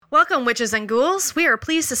Welcome, witches and ghouls. We are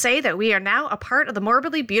pleased to say that we are now a part of the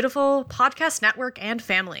Morbidly Beautiful podcast network and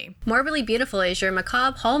family. Morbidly Beautiful is your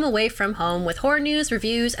macabre home away from home with horror news,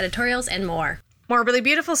 reviews, editorials, and more. Morbidly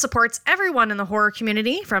Beautiful supports everyone in the horror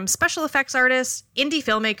community, from special effects artists, indie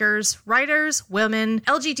filmmakers, writers, women,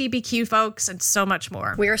 LGBTQ folks, and so much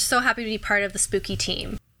more. We are so happy to be part of the spooky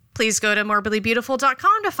team. Please go to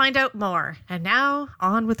morbidlybeautiful.com to find out more. And now,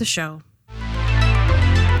 on with the show.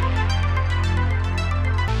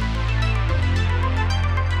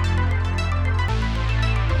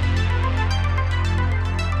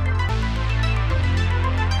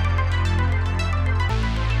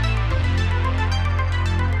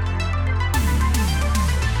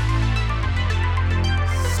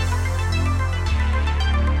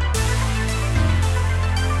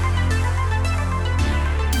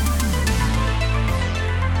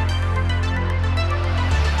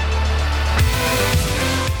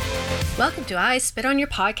 Welcome to I Spit on Your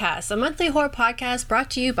Podcast, a monthly horror podcast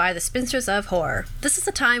brought to you by the Spinsters of Horror. This is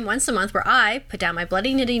the time once a month where I put down my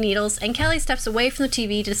bloody knitting needles and Kelly steps away from the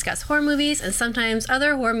TV to discuss horror movies and sometimes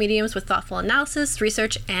other horror mediums with thoughtful analysis,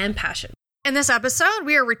 research, and passion. In this episode,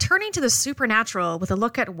 we are returning to the supernatural with a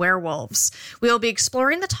look at werewolves. We will be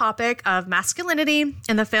exploring the topic of masculinity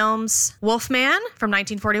in the films Wolfman from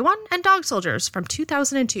 1941 and Dog Soldiers from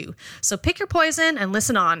 2002. So pick your poison and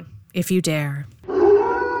listen on, if you dare.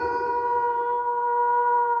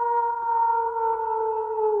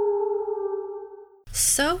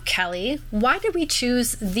 So, Kelly, why did we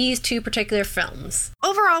choose these two particular films?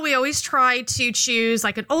 Overall, we always try to choose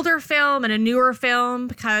like an older film and a newer film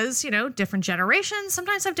because, different generations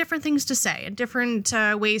sometimes have different things to say and different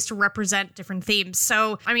ways to represent different themes.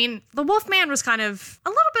 So, The Wolfman was kind of a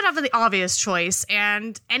little bit of the obvious choice.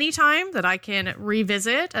 And anytime that I can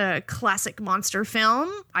revisit a classic monster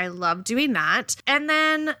film, I love doing that. And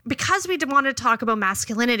then because we wanted to talk about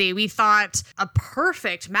masculinity, we thought a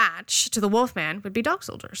perfect match to The Wolfman would be Dog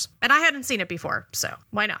Soldiers. And I hadn't seen it before, so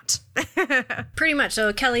why not? Pretty much.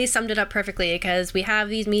 So Kelly summed it up perfectly because we have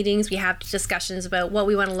these meetings, we have discussions about what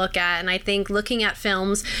we want to look at. And I think looking at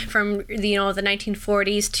films from, the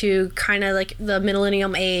 1940s to kind of like the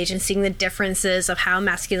millennium age and seeing the differences of how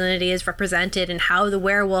masculinity is represented and how the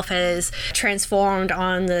werewolf is transformed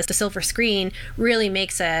on the silver screen really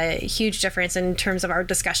makes a huge difference in terms of our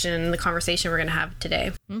discussion and the conversation we're going to have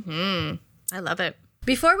today. I love it.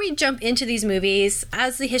 Before we jump into these movies,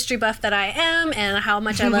 as the history buff that I am and how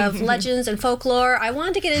much I love legends and folklore, I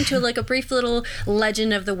wanted to get into like a brief little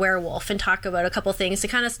legend of the werewolf and talk about a couple things to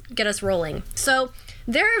kind of get us rolling. So,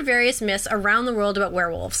 there are various myths around the world about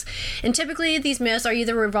werewolves, and typically these myths are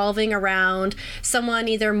either revolving around someone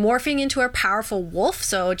either morphing into a powerful wolf,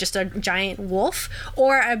 so just a giant wolf,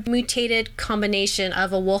 or a mutated combination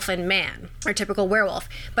of a wolf and man, or typical werewolf.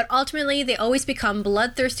 But ultimately, they always become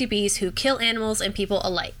bloodthirsty beasts who kill animals and people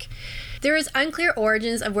alike. There is unclear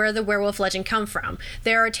origins of where the werewolf legend come from.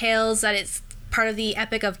 There are tales that it's part of the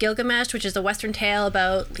Epic of Gilgamesh, which is a Western tale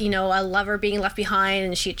about, a lover being left behind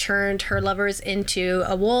and she turned her lovers into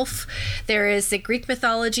a wolf. There is the Greek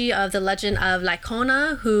mythology of the legend of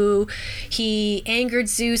Lycona, who he angered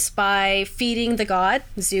Zeus by feeding the god,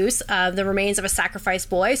 Zeus, the remains of a sacrificed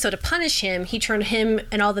boy. So to punish him, he turned him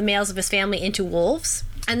and all the males of his family into wolves.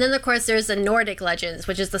 And then, of course, there's the Nordic legends,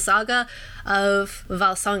 which is the saga of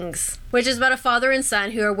Volsungs, which is about a father and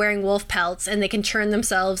son who are wearing wolf pelts and they can turn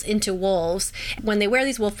themselves into wolves. When they wear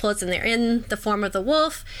these wolf pelts and they're in the form of the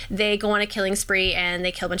wolf, they go on a killing spree and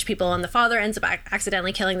they kill a bunch of people, and the father ends up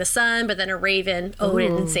accidentally killing the son, but then a raven,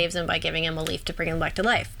 Odin, saves him by giving him a leaf to bring him back to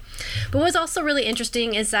life. But what's also really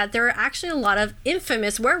interesting is that there are actually a lot of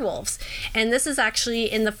infamous werewolves, and this is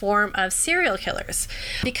actually in the form of serial killers.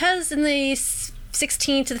 Because in the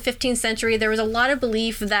 16th to the 15th century, there was a lot of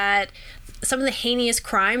belief that some of the heinous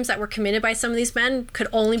crimes that were committed by some of these men could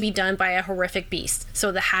only be done by a horrific beast.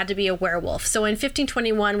 So there had to be a werewolf. So in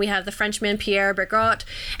 1521, we have the Frenchmen Pierre Bergot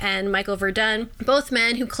and Michael Verdun, both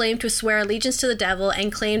men who claimed to swear allegiance to the devil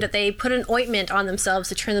and claimed that they put an ointment on themselves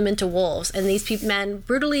to turn them into wolves. And these men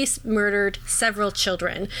brutally murdered several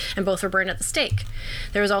children, and both were burned at the stake.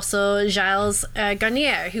 There was also Gilles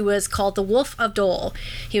Garnier, who was called the Wolf of Dole.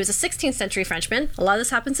 He was a 16th century Frenchman. A lot of this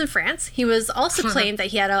happens in France. He was also claimed that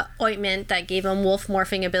he had an ointment that gave him wolf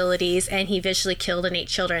morphing abilities, and he viciously killed and ate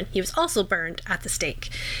children. He was also burned at the stake.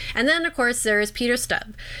 And then, of course, there is Peter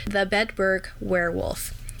Stubb, the Bedburg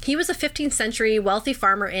werewolf. He was a 15th century wealthy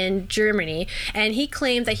farmer in Germany, and he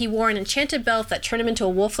claimed that he wore an enchanted belt that turned him into a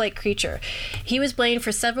wolf-like creature. He was blamed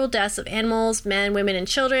for several deaths of animals, men, women, and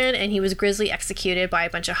children, and he was grisly executed by a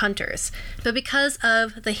bunch of hunters. But because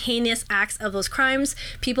of the heinous acts of those crimes,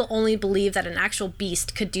 people only believed that an actual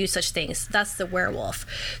beast could do such things. That's the werewolf.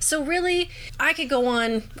 So really, I could go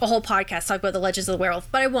on a whole podcast talk about the legends of the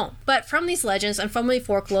werewolf, but I won't. But from these legends and from the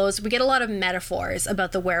folklore, we get a lot of metaphors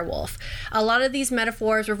about the werewolf. A lot of these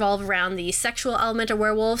metaphors revolve around the sexual element of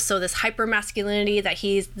werewolves, so this hyper masculinity, that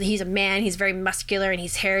he's a man, he's very muscular and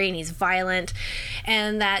he's hairy and he's violent,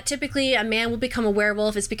 and that typically a man will become a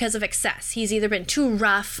werewolf is because of excess. He's either been too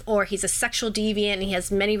rough or he's a sexual deviant and he has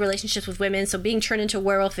many relationships with women, so being turned into a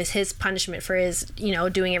werewolf is his punishment for his,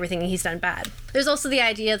 doing everything he's done bad. There's also the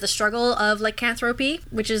idea of the struggle of lycanthropy,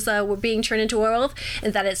 which is being turned into a werewolf,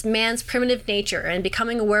 and that it's man's primitive nature, and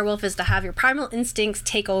becoming a werewolf is to have your primal instincts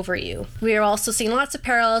take over you. We are also seeing lots of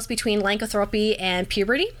parallels between lycanthropy and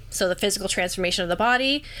puberty, so the physical transformation of the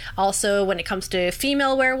body. Also, when it comes to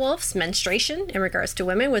female werewolves, menstruation in regards to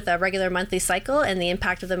women with a regular monthly cycle and the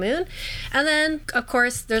impact of the moon. And then, of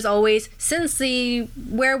course, there's always, since the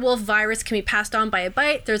werewolf virus can be passed on by a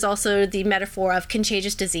bite, there's also the metaphor of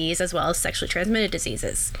contagious disease as well as sexually transmitted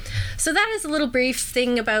diseases. So that is a little brief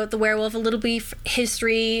thing about the werewolf, a little brief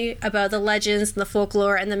history about the legends and the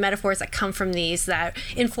folklore and the metaphors that come from these that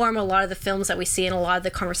inform a lot of the films that we see and a lot of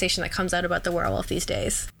the conversation that comes out about the werewolf these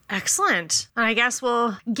days. Excellent. I guess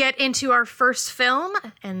we'll get into our first film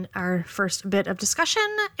and our first bit of discussion.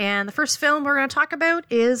 And the first film we're going to talk about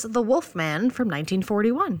is The Wolfman from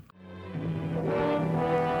 1941.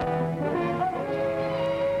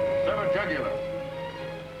 Seven Jugular.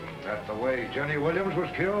 That's the way Jenny Williams was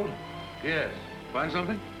killed? Yes. Find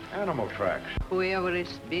something? Animal tracks. Whoever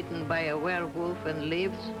is bitten by a werewolf and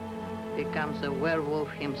lives becomes a werewolf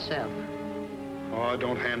himself. Oh,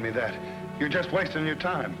 don't hand me that. You're just wasting your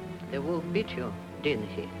time. The wolf bit you, didn't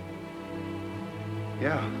he?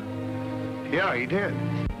 Yeah. Yeah, he did.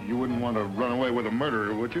 You wouldn't want to run away with a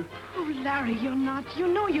murderer, would you? Oh, Larry, you're not. You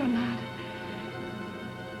know you're not.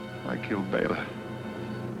 I killed Bela.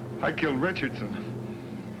 I killed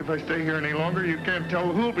Richardson. If I stay here any longer, you can't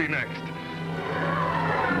tell who'll be next.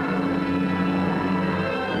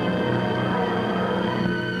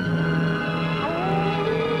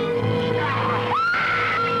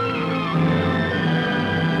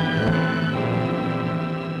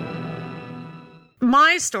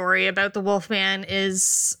 My story about the Wolfman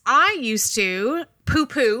is I used to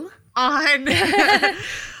poo-poo on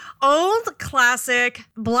old classic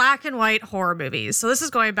black and white horror movies. So this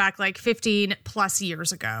is going back like 15 plus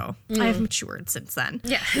years ago. I have matured since then.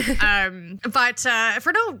 Yeah. But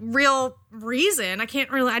for no real reason,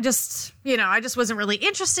 I just wasn't really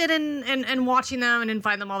interested in watching them and didn't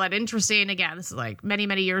find them all that interesting. Again, this is like many,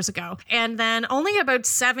 many years ago. And then only about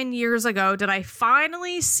 7 years ago did I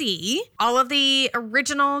finally see all of the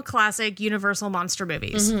original classic Universal monster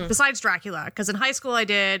movies, besides Dracula. Because in high school I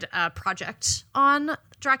did a project on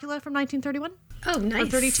Dracula from 1931. Oh, nice. Or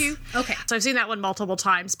 32. Okay. So I've seen that one multiple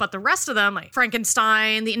times, but the rest of them, like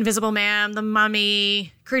Frankenstein, The Invisible Man, The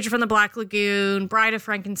Mummy, Creature from the Black Lagoon, Bride of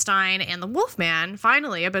Frankenstein, and The Wolfman,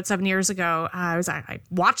 finally, about 7 years ago, I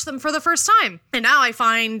watched them for the first time. And now I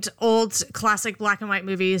find old classic black and white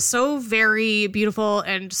movies so very beautiful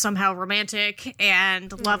and somehow romantic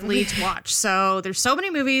and lovely to watch. So there's so many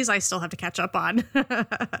movies I still have to catch up on.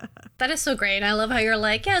 That is so great. And I love how you're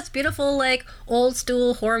like, yeah, it's beautiful, like old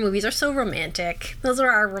school horror movies are so romantic. Those are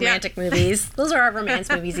our romantic movies. Those are our romance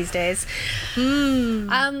movies these days.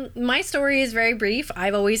 My story is very brief.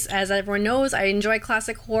 I've always, as everyone knows, I enjoy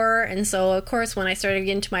classic horror. And so, of course, when I started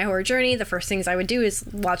getting into my horror journey, the first things I would do is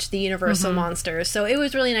watch the Universal monsters. So it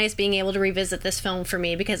was really nice being able to revisit this film for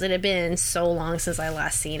me because it had been so long since I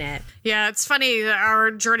last seen it. Yeah, it's funny.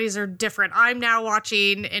 Our journeys are different. I'm now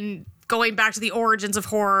watching and going back to the origins of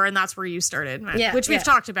horror, and that's where you started, which we've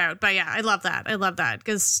talked about. But yeah, I love that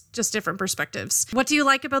because just different perspectives. What do you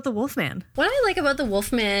like about The Wolfman? What I like about The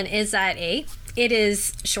Wolfman is that it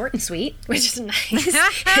is short and sweet, which is nice.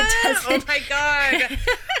 Oh my god.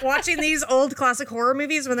 Watching these old classic horror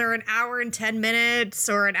movies when they're an hour and 10 minutes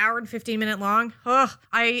or an hour and 15 minute long. Oh,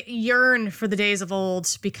 I yearn for the days of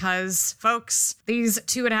old because, folks, these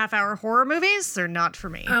 2.5 hour horror movies, they're not for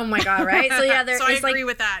me. Oh my god, right? So yeah, so I agree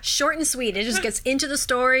with that. Short and sweet. It just gets into the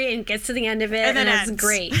story and gets to the end of it, and it's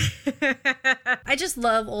great. I just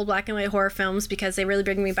love old black and white horror films because they really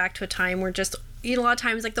bring me back to a time where just, a lot of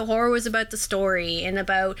times, like, the horror was about the story and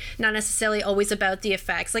about, not necessarily always about the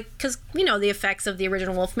effects. Like, because, the effects of the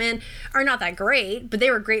original Wolfman are not that great, but they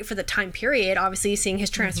were great for the time period, obviously, seeing his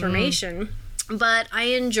transformation. But I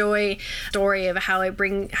enjoy the story of how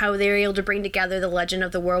they're able to bring together the legend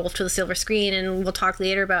of the werewolf to the silver screen, and we'll talk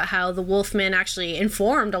later about how the Wolfman actually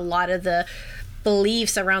informed a lot of the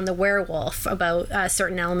beliefs around the werewolf about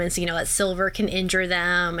certain elements, that silver can injure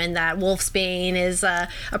them, and that wolfsbane is a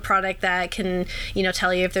product that can,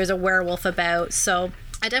 tell you if there's a werewolf about. So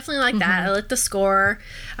I definitely like that. I like the score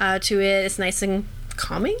to it. It's nice and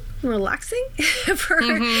calming, relaxing for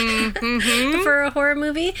a horror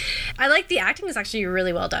movie. I like the acting is actually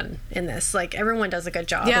really well done in this. Like, everyone does a good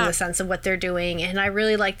job in the sense of what they're doing, and I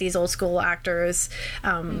really like these old school actors.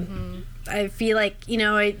 I feel like, you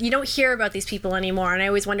don't hear about these people anymore. And I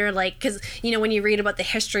always wonder, like, because, when you read about the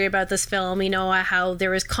history about this film, how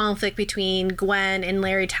there was conflict between Gwen and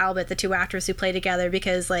Larry Talbot, the two actors who play together,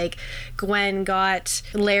 because, like, Gwen got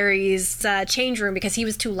Larry's change room because he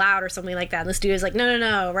was too loud or something like that. And the studio's like,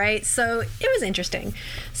 no, right? So it was interesting.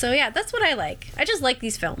 So, yeah, that's what I like. I just like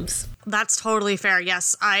these films. That's totally fair.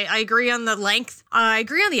 Yes, I agree on the length. I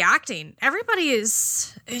agree on the acting. Everybody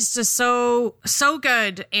is just so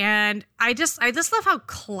good, and I just love how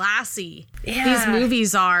classy these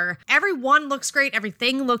movies are. Everyone looks great.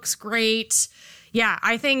 Everything looks great. Yeah,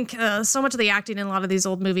 I think so much of the acting in a lot of these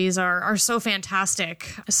old movies are so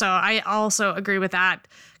fantastic. So I also agree with that.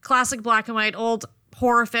 Classic black and white old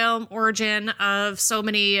horror film origin of so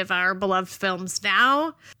many of our beloved films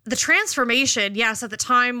now. The transformation, yes, at the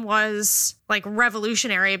time was like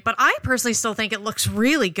revolutionary, but I personally still think it looks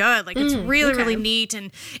really good. Like, it's really neat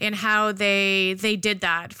in how they did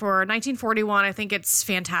that. For 1941, I think it's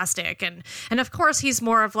fantastic. And of course, he's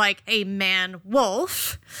more of like a man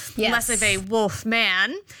wolf, less of a wolf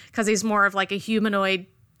man, because he's more of like a humanoid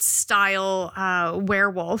style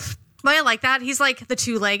werewolf. But I like that. He's like the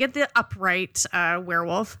two-legged, the upright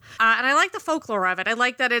werewolf. And I like the folklore of it. I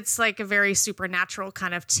like that it's like a very supernatural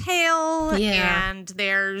kind of tale. Yeah. And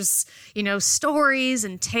there's, stories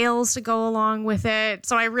and tales to go along with it.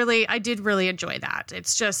 So I did really enjoy that.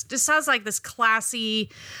 It has like this classy,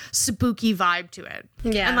 spooky vibe to it.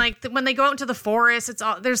 Yeah. And like when they go out into the forest,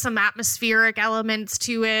 there's some atmospheric elements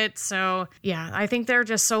to it. So yeah, I think they're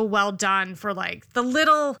just so well done for like the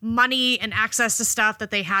little money and access to stuff that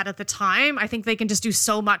they had at the time. I think they can just do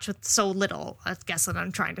so much with so little, I guess what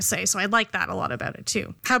I'm trying to say. So I like that a lot about it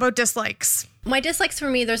too. How about dislikes? My dislikes, for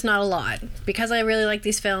me, there's not a lot, because I really like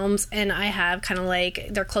these films, and I have kind of like,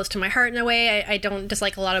 they're close to my heart in a way. I don't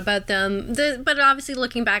dislike a lot about them, but obviously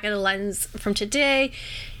looking back at a lens from today,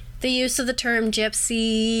 the use of the term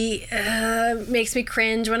gypsy makes me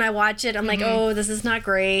cringe when I watch it. I'm like, oh, this is not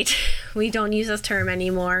great. We don't use this term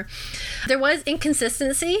anymore. There was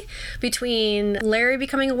inconsistency between Larry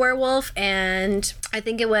becoming a werewolf and I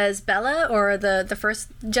think it was Bella, or the first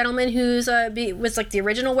gentleman who's was like the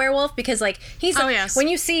original werewolf, because like he's when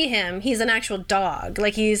you see him, he's an actual dog.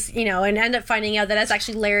 Like he's, and end up finding out that that's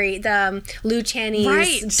actually Larry, Lou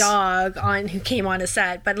Chaney's dog who came on a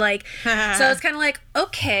set. But like, so it's kind of like,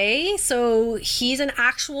 okay, so he's an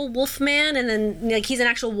actual wolf man, and then like he's an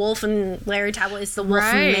actual wolf, and Larry Talbot is the wolf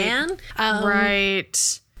man.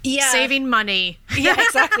 Right. Yeah. Saving money. Yeah,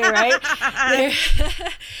 exactly, right?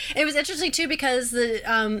 It was interesting, too, because the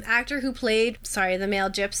actor who played, the male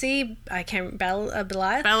gypsy, Bela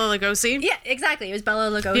Lugosi? Yeah, exactly. It was Bela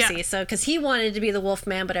Lugosi. Yeah. So, because he wanted to be the wolf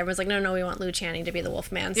man, but everyone's like, no, we want Lou Chaney to be the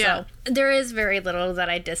wolf man. So, there is very little that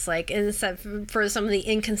I dislike, except for some of the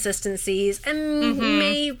inconsistencies, and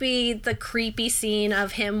maybe the creepy scene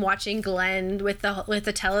of him watching Glenn with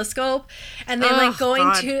the telescope, and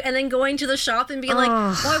then going to the shop and being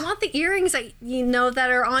like, I want the earrings that that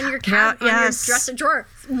are on your on your dresser drawer.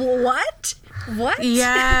 What?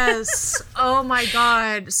 Yes. Oh my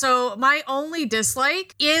God. So my only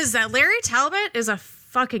dislike is that Larry Talbot is a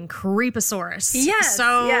fucking creeposaurus. Yes. So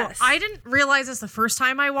I didn't realize this the first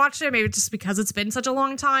time I watched it, maybe just because it's been such a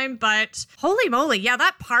long time, but holy moly,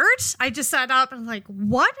 that part, I just sat up and like,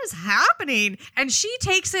 what is happening? And she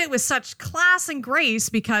takes it with such class and grace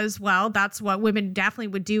because, well, that's what women definitely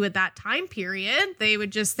would do at that time period. They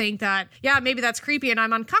would just think that, maybe that's creepy and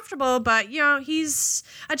I'm uncomfortable, but he's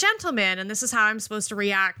a gentleman and this is how I'm supposed to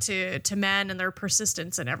react to men and their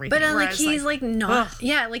persistence and everything. But like he's like not,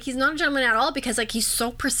 like he's not a gentleman at all, because like he's so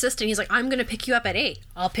persistent. He's like, I'm gonna pick you up at 8.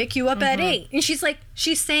 I'll pick you up at 8. And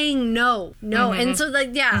she's saying no. And so like,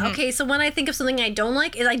 okay, so when I think of something I don't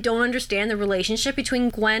like is I don't understand the relationship between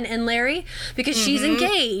Gwen and Larry, because she's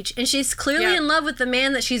engaged and she's clearly in love with the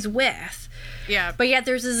man that she's with. Yeah. But yet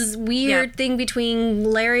there's this weird thing between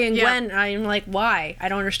Larry and Gwen. I'm like, why? I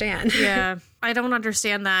don't understand. Yeah. I don't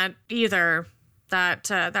understand that either.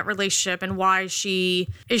 That relationship and why she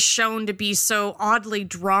is shown to be so oddly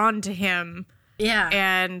drawn to him Yeah.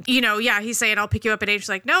 And, he's saying, I'll pick you up at 8. She's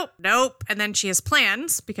like, nope. And then she has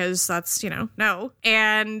plans because that's, no.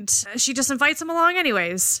 And she just invites him along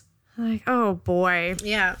anyways. Like, oh boy.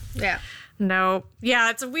 Yeah. No. Yeah,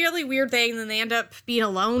 it's a really weird thing. Then they end up being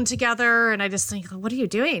alone together. And I just think, what are you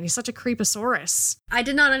doing? He's such a creeposaurus. I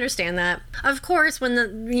did not understand that. Of course, when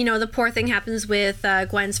the poor thing happens with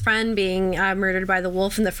Gwen's friend being murdered by the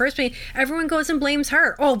wolf in the first movie, everyone goes and blames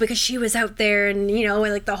her. Oh, because she was out there and,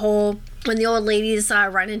 like the whole... When the old ladies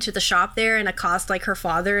run into the shop there and accost like her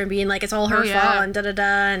father and being like, it's all her fault and da-da-da.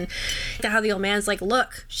 And how the old man's like,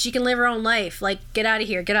 look, she can live her own life. Like, get out of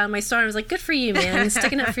here. Get out of my store. And I was like, good for you, man.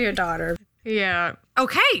 Sticking up for your daughter. Yeah.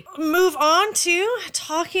 Okay. Move on to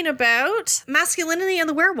talking about masculinity and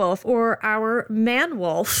the werewolf, or our man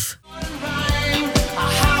wolf.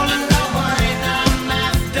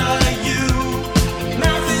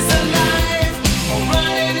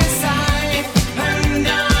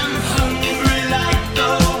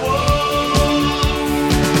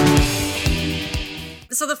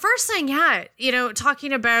 So the first thing,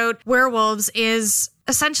 talking about werewolves is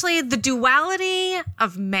essentially the duality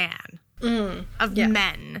of man.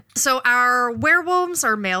 Men. So our werewolves,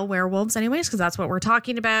 our male werewolves anyways, because that's what we're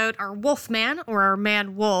talking about, our wolf man or our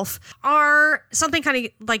man wolf are something kind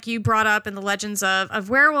of like you brought up in the legends of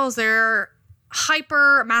werewolves. They're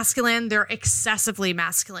hyper masculine. They're excessively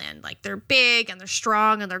masculine. Like they're big and they're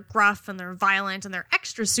strong and they're gruff and they're violent and they're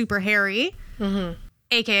extra super hairy.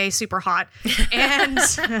 AKA super hot. And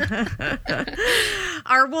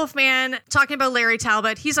our Wolfman, talking about Larry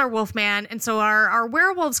Talbot, he's our Wolfman. And so our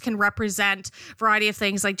werewolves can represent a variety of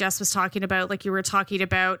things like Jess was talking about, like you were talking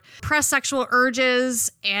about, repressed sexual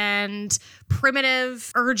urges and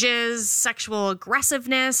primitive urges, sexual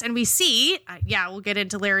aggressiveness. And we see, we'll get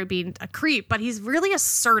into Larry being a creep, but he's really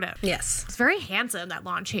assertive. Yes. He's very handsome, that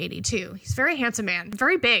Lon Chaney, too. He's a very handsome man,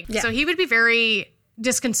 very big. Yeah. So he would be very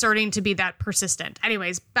disconcerting to be that persistent.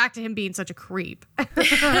 Anyways, back to him being such a creep.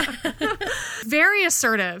 Very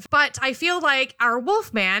assertive. But I feel like our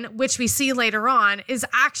Wolfman, which we see later on, is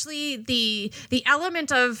actually the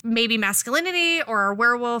element of maybe masculinity, or our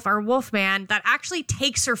werewolf, our Wolfman, that actually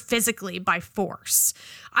takes her physically by force.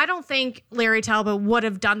 I don't think Larry Talbot would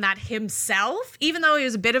have done that himself, even though he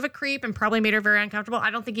was a bit of a creep and probably made her very uncomfortable. I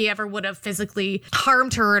don't think he ever would have physically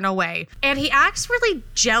harmed her in a way. And he acts really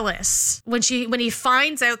jealous when he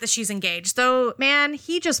finds out that she's engaged. Though, man,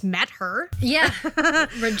 he just met her. Yeah.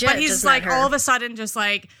 Legit, but he's like all of a sudden just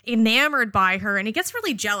like enamored by her, and he gets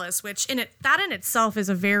really jealous, which that in itself is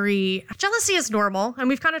jealousy is normal. And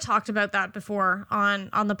we've kind of talked about that before on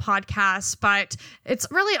the podcast, but it's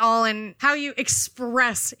really all in how you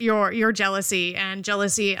express your jealousy, and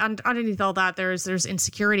jealousy underneath all that there's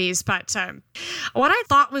insecurities. But what I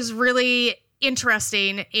thought was really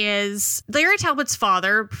interesting is Larry Talbot's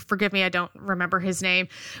father, forgive me, I don't remember his name,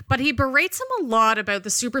 but he berates him a lot about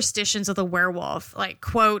the superstitions of the werewolf. Like,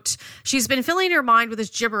 quote, she's been filling your mind with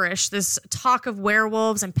this gibberish, this talk of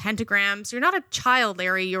werewolves and pentagrams. You're not a child,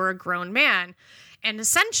 Larry, you're a grown man. And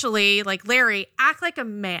essentially, like, Larry, act like a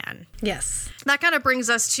man. Yes. That kind of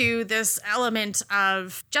brings us to this element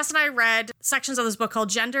of, Jess and I read sections of this book called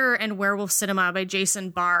Gender and Werewolf Cinema by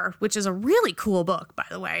Jason Barr, which is a really cool book, by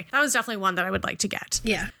the way. That was definitely one that I would like to get.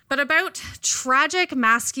 Yeah. But about tragic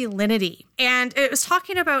masculinity. And it was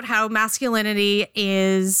talking about how masculinity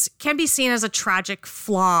can be seen as a tragic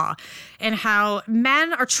flaw, and how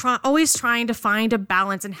men are always trying to find a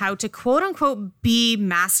balance in how to quote unquote be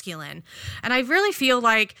masculine. And I really feel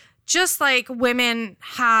like, just like women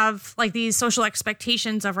have like these social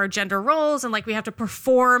expectations of our gender roles, and like we have to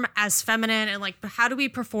perform as feminine, and like how do we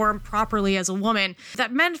perform properly as a woman,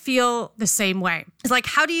 that men feel the same way. It's like,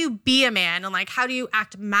 how do you be a man, and like how do you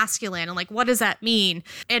act masculine, and like what does that mean?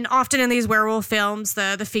 And often in these werewolf films,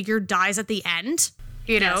 the figure dies at the end.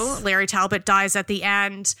 Yes. Larry Talbot dies at the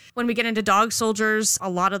end. When we get into Dog Soldiers, a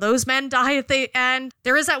lot of those men die at the end.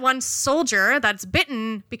 There is that one soldier that's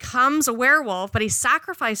bitten, becomes a werewolf, but he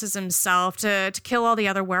sacrifices himself to kill all the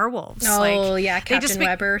other werewolves. Oh, yeah, Captain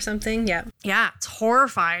Weber or something. Yeah. Yeah, it's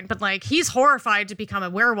horrifying. But like, he's horrified to become a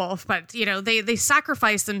werewolf, but they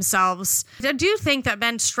sacrifice themselves. I do think that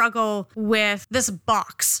men struggle with this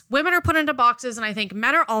box. Women are put into boxes, and I think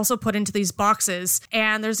men are also put into these boxes.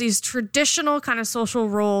 And there's these traditional kind of social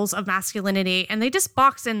roles of masculinity, and they just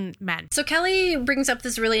box in men. So Kelly brings up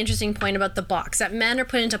this really interesting point about the box, that men are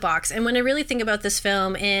put into box. And when I really think about this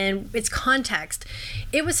film and its context,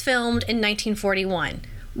 it was filmed in 1941.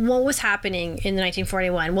 what was happening in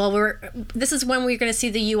 1941? Well, this is when we're going to see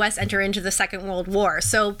the U.S. enter into the Second World War.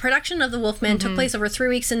 So production of The Wolfman took place over 3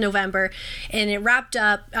 weeks in November, and it wrapped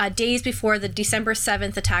up days before the December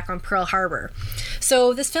 7th attack on Pearl Harbor.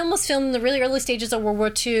 So this film was filmed in the really early stages of World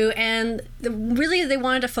War II, and really they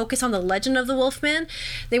wanted to focus on the legend of the Wolfman.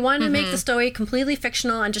 They wanted to make the story completely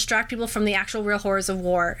fictional and distract people from the actual real horrors of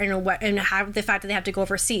war and have the fact that they have to go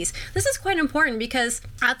overseas. This is quite important because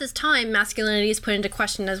at this time, masculinity is put into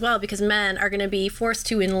question as well, because men are going to be forced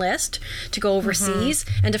to enlist to go overseas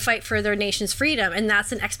and to fight for their nation's freedom, and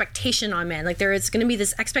that's an expectation on men. Like, there is going to be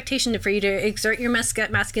this expectation for you to exert your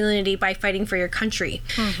masculinity by fighting for your country.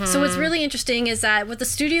 So what's really interesting is that what the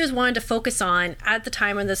studios wanted to focus on at the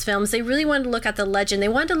time of this film is they really wanted to look at the legend. They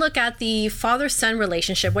wanted to look at the father-son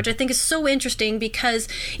relationship, which I think is so interesting, because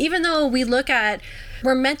even though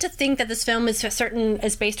we're meant to think that this film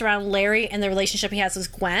is based around Larry and the relationship he has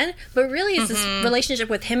with Gwen, but really it's this relationship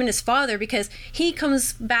with him and his father, because he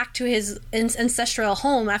comes back to his ancestral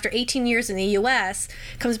home after 18 years in the U.S.,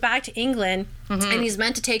 comes back to England, and he's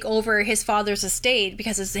meant to take over his father's estate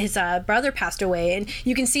because his brother passed away. And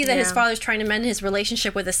you can see that his father's trying to mend his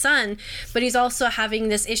relationship with his son, but he's also having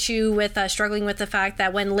this issue with struggling with the fact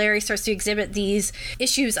that when Larry starts to exhibit these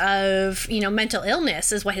issues of, mental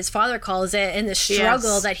illness, is what his father calls it, and the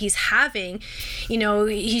struggle that he's having,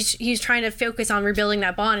 he's trying to focus on rebuilding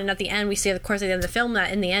that bond. And at the end, we see, of course, at the end of the film,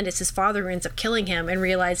 that in the end, it's his father who ends up killing him and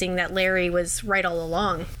realizing that Larry was right all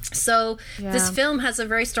along. So this film has a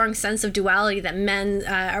very strong sense of duality, that men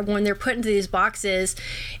when they're put into these boxes,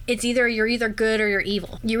 you're either good or you're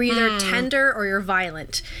evil. You're either tender or you're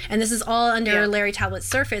violent. And this is all under Larry Talbot's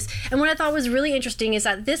surface. And what I thought was really interesting is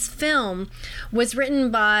that this film was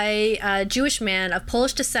written by a Jewish man of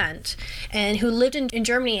Polish descent, and who lived in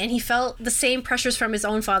Germany, and he felt the same pressures from his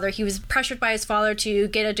own father. He was pressured by his father to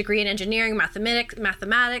get a degree in engineering,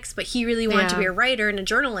 mathematics, but he really wanted to be a writer and a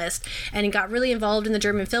journalist, and he got really involved in the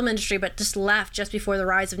German film industry, but just left just before the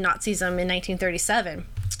rise of Nazism in 1937.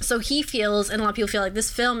 So he feels, and a lot of people feel, like this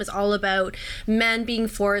film is all about men being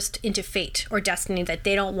forced into fate or destiny that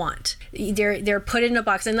they don't want. They're put in a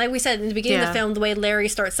box. And like we said in the beginning of the film, the way Larry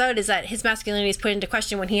starts out is that his masculinity is put into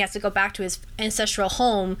question when he has to go back to his ancestral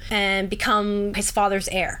home and become his father's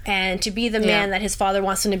heir, and to be the man that his father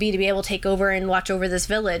wants him to be able to take over and watch over this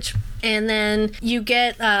village. And then you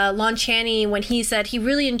get Lon Chaney, when he said he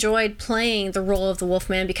really enjoyed playing the role of the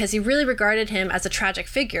Wolfman because he really regarded him as a tragic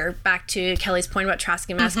figure, back to Kelly's point about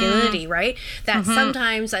trasking masculinity, right? That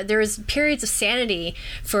sometimes there was periods of sanity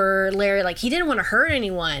for Larry. Like, he didn't want to hurt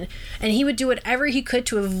anyone, and he would do whatever he could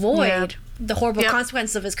to avoid the horrible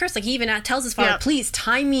consequences of his curse. Like, he even tells his father, please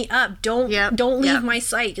tie me up, don't leave my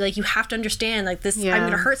sight, like, you have to understand, like, this, I'm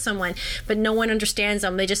gonna hurt someone. But no one understands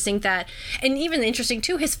them. They just think that. And even interesting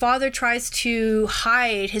too, his father tries to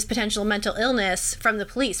hide his potential mental illness from the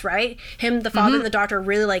police, right? The father and the doctor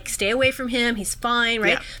really, like, stay away from him, he's fine,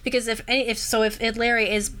 right? Because if Larry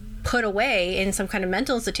is put away in some kind of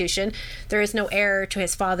mental institution, there is no heir to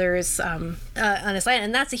his father's on his land,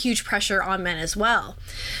 and that's a huge pressure on men as well.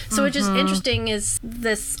 So what's just interesting is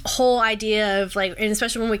this whole idea of, like, and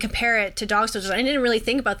especially when we compare it to Dog Soldiers, I didn't really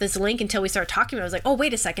think about this link until we started talking about it. I was like, oh,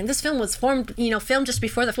 wait a second, this film was filmed just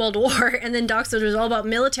before the World War, and then Dog Soldiers is all about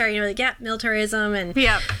military, militarism, and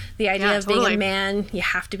the idea of being a man, you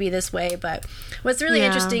have to be this way. But what's really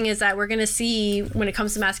interesting is that we're going to see, when it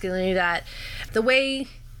comes to masculinity, that the way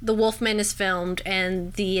The Wolfman is filmed,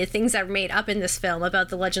 and the things that are made up in this film about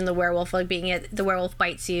the legend of the werewolf, like the werewolf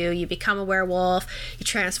bites you become a werewolf, you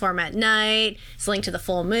transform at night, it's linked to the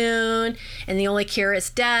full moon, and the only cure is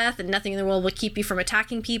death, and nothing in the world will keep you from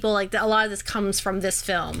attacking people. Like, a lot of this comes from this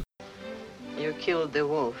film. You killed the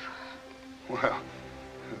wolf. Well,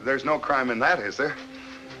 there's no crime in that, is there?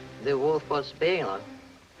 The wolf was Bela.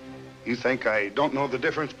 You think I don't know the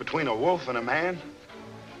difference between a wolf and a man?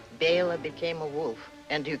 Bela became a wolf,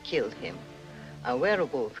 and you killed him. A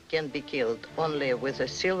werewolf can be killed only with a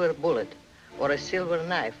silver bullet, or a silver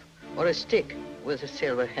knife, or a stick with a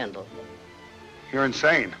silver handle. You're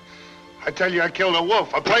insane. I tell you, I killed a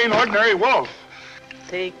wolf, a plain, ordinary wolf.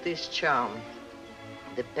 Take this charm,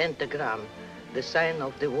 the pentagram, the sign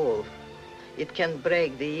of the wolf. It can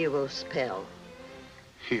break the evil spell.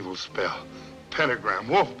 Evil spell? Pentagram,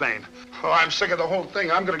 wolfbane. Oh, I'm sick of the whole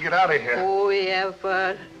thing. I'm gonna get out of here.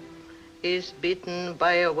 Whoever is bitten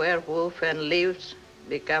by a werewolf and lives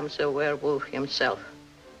becomes a werewolf himself.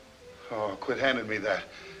 Oh, quit handing me that.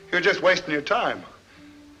 You're just wasting your time.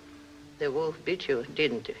 The wolf bit you,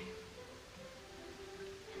 didn't he?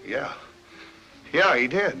 Yeah. Yeah, he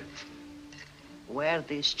did. Wear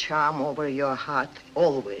this charm over your heart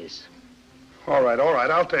always. All right,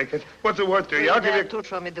 I'll take it. What's it worth to Do you? you I'll give dare you... to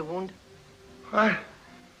show me the wound? What?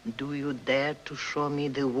 Do you dare to show me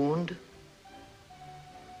the wound?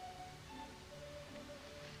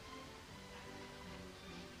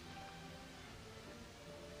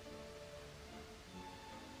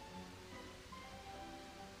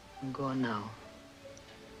 Go now,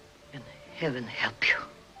 and heaven help you.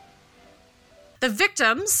 The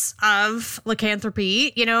victims of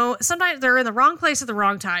lycanthropy, you know, sometimes they're in the wrong place at the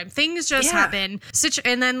wrong time. Things just happen.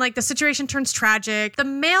 And then, like, the situation turns tragic. The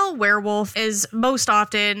male werewolf is most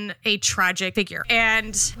often a tragic figure.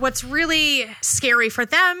 And what's really scary for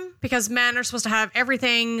them, because men are supposed to have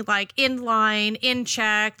everything, like, in line, in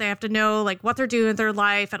check. They have to know, like, what they're doing in their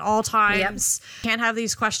life at all times. Can't have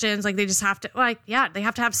these questions. Like, they just have to, they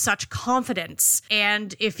have to have such confidence.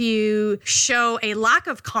 And if you show a lack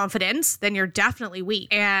of confidence, then you're definitely weak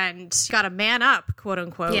and got to man up, quote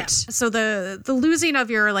unquote. Yeah. So the losing of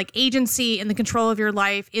your like agency and the control of your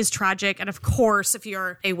life is tragic. And of course, if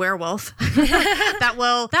you're a werewolf, that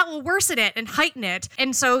will worsen it and heighten it.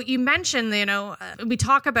 And so you mentioned, you know, we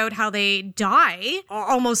talk about how they die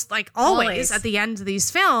almost like always at the end of these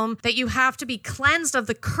films, that you have to be cleansed of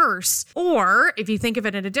the curse. Or if you think of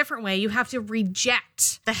it in a different way, you have to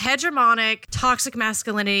reject the hegemonic toxic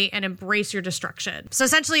masculinity and embrace your destruction. So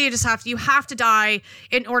essentially you have to die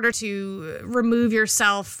in order to remove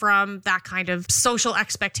yourself from that kind of social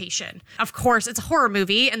expectation. Of course, it's a horror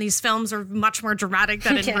movie and these films are much more dramatic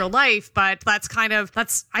than in real life, but that's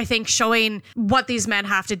I think showing what these men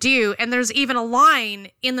have to do. And there's even a line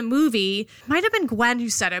in the movie, might have been Gwen who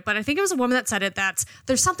said it, but I think it was a woman that said it, that's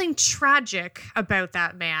there's something tragic about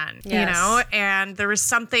that man, you know, and there was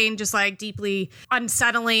something just like deeply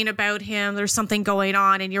unsettling about him. There's something going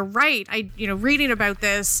on. And you're right. Reading about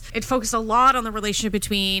this, it focused a lot on the relationship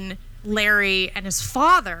between Larry and his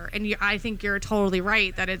father, and I think you're totally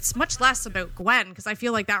right that it's much less about Gwen, because I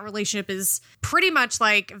feel like that relationship is pretty much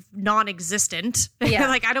like non-existent.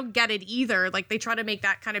 Like I don't get it either. Like they try to make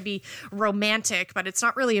that kind of be romantic, but it's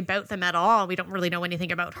not really about them at all. We don't really know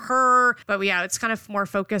anything about her, but it's kind of more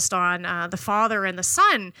focused on the father and the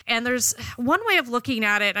son. And there's one way of looking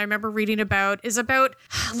at it I remember reading about is about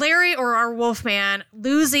Larry, or our Wolfman,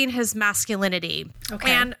 losing his masculinity.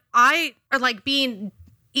 And being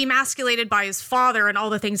emasculated by his father and all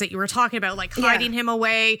the things that you were talking about, like hiding him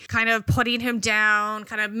away, kind of putting him down,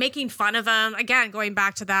 kind of making fun of him. Again, going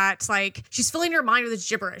back to that, like she's filling your mind with this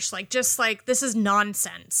gibberish, like just like this is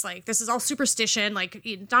nonsense, like this is all superstition, like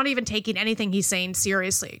not even taking anything he's saying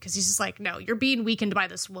seriously, because he's just like, no, you're being weakened by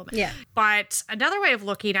this woman. But another way of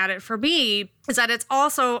looking at it for me is that it's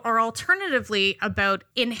also, or alternatively, about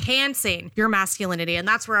enhancing your masculinity. And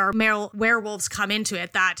that's where our male werewolves come into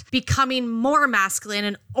it, that becoming more masculine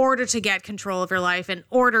in order to get control of your life, in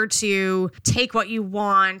order to take what you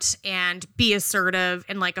want and be assertive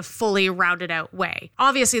in like a fully rounded out way.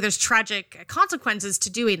 Obviously, there's tragic consequences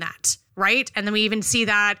to doing that. Right? And then we even see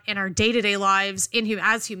that in our day-to-day lives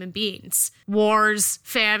as human beings. Wars,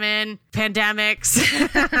 famine, pandemics.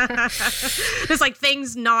 There's like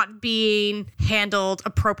things not being handled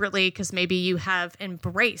appropriately because maybe you have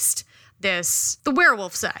embraced the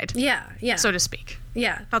werewolf side. Yeah. So to speak.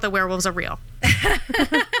 Yeah. Not that werewolves are real.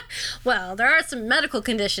 Well, there are some medical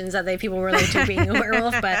conditions that people relate to being a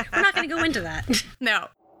werewolf, but we're not going to go into that. No.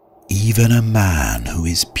 Even a man who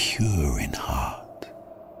is pure in heart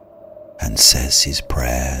and says his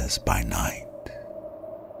prayers by night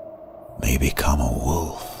may become a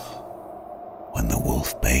wolf when the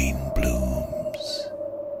wolfbane blooms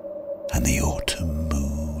and the autumn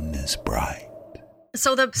moon is bright.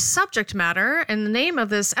 So the subject matter and the name of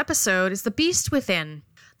this episode is The Beast Within.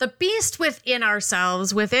 The beast within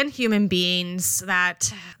ourselves, within human beings,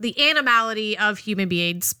 that the animality of human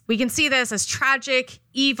beings, we can see this as tragic,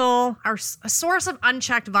 evil, a source of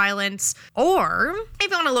unchecked violence, or if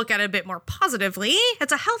you want to look at it a bit more positively,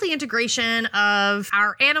 it's a healthy integration of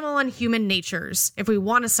our animal and human natures, if we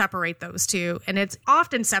want to separate those two. And it's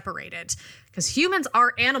often separated because humans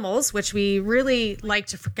are animals, which we really like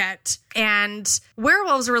to forget. And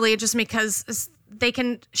werewolves are really interesting because they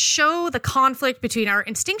can show the conflict between our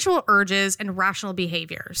instinctual urges and rational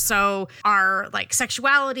behavior. So our like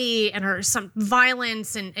sexuality and our some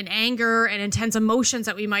violence and anger and intense emotions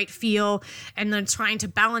that we might feel, and then trying to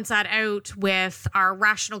balance that out with our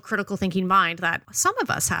rational critical thinking mind that some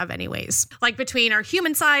of us have anyways, like between our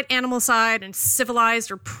human side, animal side, and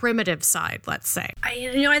civilized or primitive side, let's say.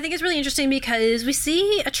 I think it's really interesting because we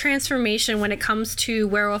see a transformation when it comes to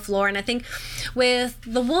werewolf lore. And I think with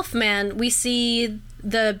the Wolfman, we see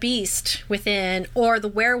the beast within, or the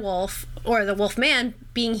werewolf or the wolfman,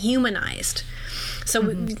 being humanized.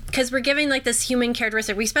 So because we're giving like this human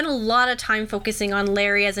characteristic, we spend a lot of time focusing on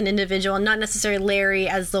Larry as an individual and not necessarily Larry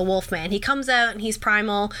as the Wolfman. He comes out and he's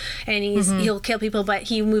primal and he'll kill people, but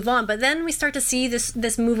he move on. But then we start to see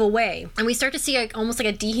this move away, and we start to see almost like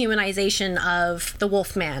a dehumanization of the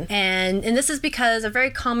Wolfman. And this is because a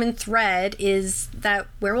very common thread is that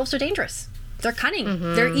werewolves are dangerous. They're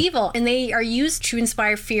cunning, they're evil, and they are used to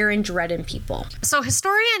inspire fear and dread in people. So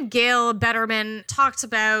historian Gail Betterman talked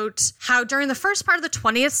about how during the first part of the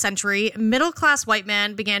 20th century, middle-class white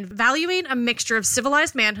men began valuing a mixture of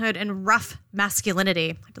civilized manhood and rough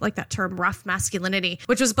masculinity. I like that term, rough masculinity,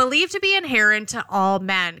 which was believed to be inherent to all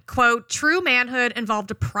men. Quote, true manhood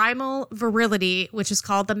involved a primal virility, which is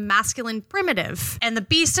called the masculine primitive. And the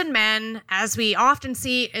beast in men, as we often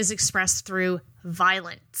see, is expressed through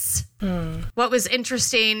violence. What was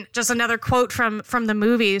interesting, just another quote from the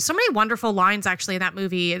movie. So many wonderful lines actually in that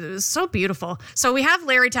movie. It was so beautiful. So we have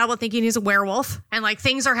Larry Talbot thinking he's a werewolf and like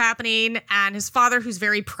things are happening, and his father, who's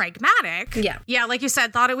very pragmatic. Yeah, like you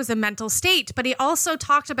said, thought it was a mental state. But he also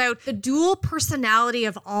talked about the dual personality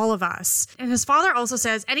of all of us. And his father also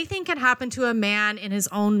says anything can happen to a man in his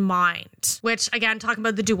own mind, which again, talking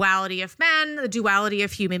about the duality of men, the duality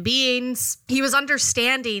of human beings. He was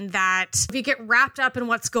understanding that if you get wrapped up in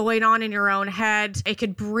what's going on in your own head, it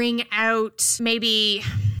could bring out maybe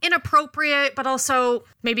inappropriate, but also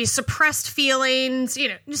maybe suppressed feelings,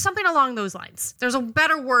 just something along those lines. There's a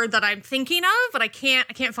better word that I'm thinking of, but I can't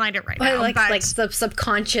find it right now. Like the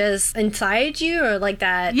subconscious inside you, or like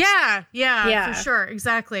that? Yeah, for sure,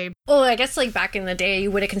 exactly. Well, I guess like back in the day, you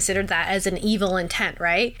would have considered that as an evil intent,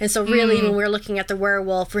 right? And so really, when we're looking at the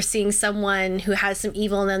werewolf, we're seeing someone who has some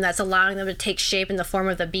evil in them that's allowing them to take shape in the form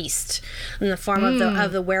of the beast, in the form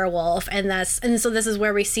of the werewolf, and so this is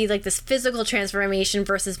where we see like this physical transformation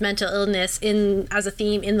versus mental illness as a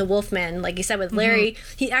theme in the Wolfman. Like you said with Larry,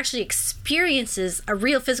 he actually experiences a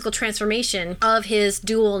real physical transformation of his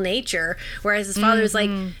dual nature, whereas his father is like,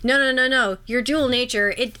 no, your dual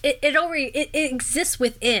nature, it exists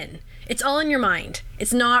within. It's all in your mind.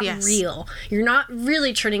 It's not real. You're not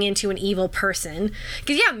really turning into an evil person.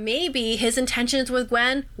 Because, maybe his intentions with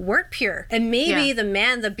Gwen weren't pure. And maybe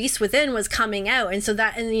the beast within was coming out. And so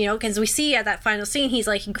that, because we see at that final scene, he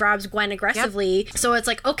grabs Gwen aggressively. Yep. So it's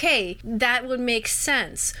like, okay, that would make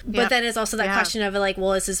sense. But then it's also that question of like,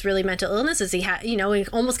 well, is this really mental illness? Is he,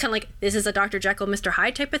 almost kind of like, this is a Dr. Jekyll, Mr.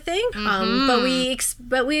 Hyde type of thing.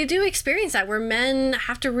 But we do experience that where men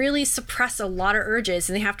have to really suppress a lot of urges,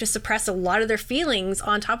 and they have to suppress a lot of their feelings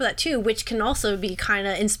on top of that too, which can also be kind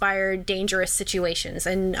of inspire dangerous situations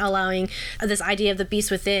and allowing this idea of the beast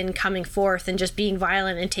within coming forth and just being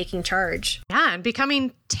violent and taking charge. Yeah, and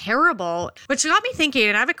becoming terrible, which got me thinking,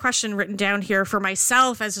 and I have a question written down here for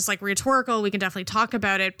myself as just like rhetorical. We can definitely talk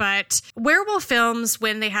about it, but werewolf films,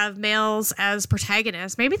 when they have males as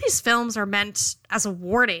protagonists, maybe these films are meant as a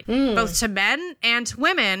warning, both to men and to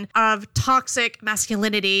women, of toxic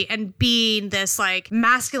masculinity and being this like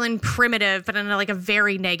masculine primitive, but in like a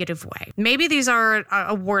very negative way. Maybe these are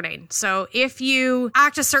a warning. So if you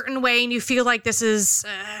act a certain way and you feel like this is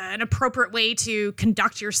an appropriate way to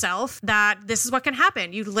conduct yourself, that this is what can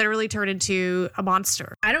happen. You literally turn into a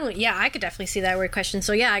monster. I could definitely see that weird question.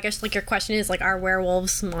 So I guess like your question is like, are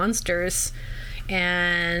werewolves monsters?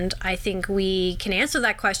 And I think we can answer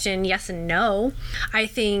that question yes and no. I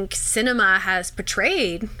think cinema has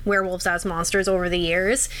portrayed werewolves as monsters over the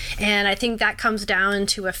years, and I think that comes down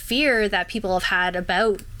to a fear that people have had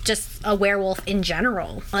about just a werewolf in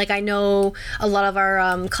general. Like, I know a lot of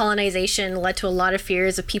our colonization led to a lot of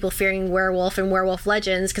fears of people fearing werewolf and werewolf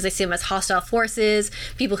legends because they see them as hostile forces.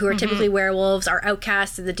 People who are typically werewolves are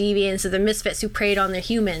outcasts of the deviants, of the misfits who preyed on their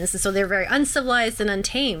humans, and so they're very uncivilized and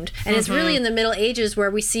untamed. And it's really in the Middle Ages where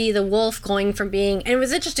we see the wolf going from being, and it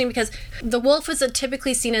was interesting because the wolf was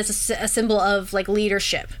typically seen as a symbol of like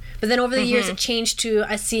leadership. But then over the years, it changed to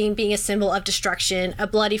being a symbol of destruction, a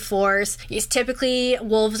bloody force. It's typically,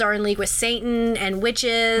 wolves are in league with Satan and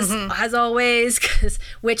witches, as always, because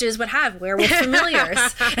witches would have werewolf familiars.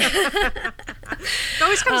 It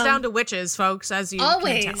always comes down to witches, folks, as you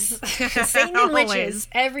always. Can tell. Satan and witches,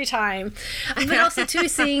 every time. But also, too,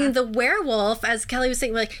 seeing the werewolf, as Kelly was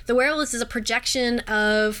saying, like, the werewolf is a projection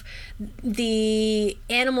of the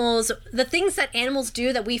animals, the things that animals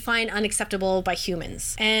do that we find unacceptable by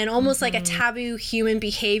humans, and almost like a taboo human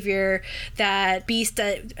behavior that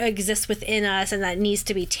exists within us and that needs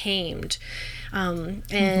to be tamed. And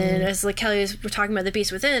as like Kelly was talking about the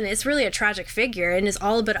Beast Within, it's really a tragic figure and is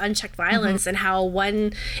all about unchecked violence and how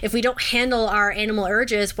if we don't handle our animal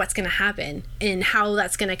urges, what's going to happen and how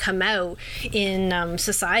that's going to come out in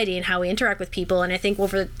society and how we interact with people. And I think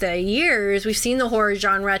over the years, we've seen the horror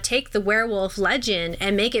genre take the werewolf legend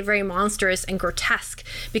and make it very monstrous and grotesque,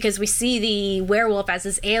 because we see the werewolf as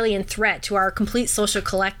this alien threat to our complete social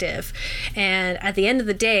collective. And at the end of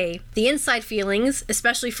the day, the inside feelings,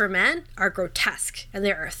 especially for men, are grotesque and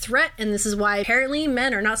they're a threat. And this is why apparently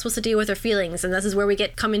men are not supposed to deal with their feelings. And this is where we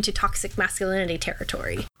come into toxic masculinity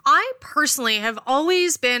territory. I personally have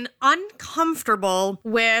always been uncomfortable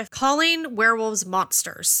with calling werewolves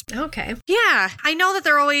monsters. Okay. Yeah, I know that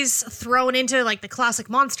they're always thrown into like the classic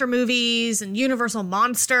monster movies and Universal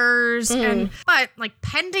monsters, but like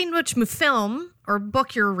pending which film or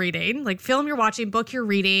book you're reading, like film you're watching, book you're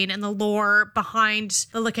reading, and the lore behind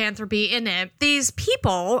the lycanthropy in it, these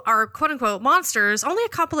people are quote unquote monsters only a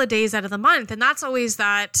couple of days out of the month. And that's always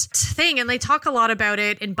that thing. And they talk a lot about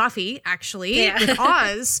it in Buffy, actually, with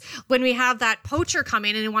Oz, when we have that poacher come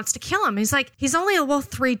in and he wants to kill him. He's like, he's only a wolf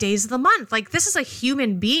 3 days of the month. Like, this is a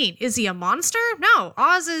human being. Is he a monster? No.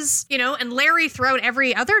 Oz is, and Larry throughout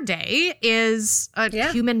every other day is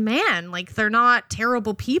a human man. Like, they're not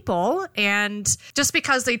terrible people. And just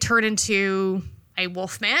because they turn into a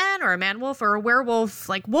wolf man or a man wolf or a werewolf,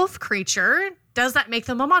 like wolf creature, does that make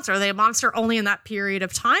them a monster? Are they a monster only in that period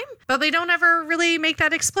of time? But they don't ever really make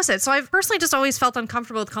that explicit. So I've personally just always felt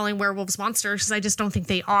uncomfortable with calling werewolves monsters because I just don't think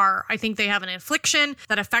they are. I think they have an affliction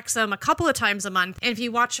that affects them a couple of times a month. And if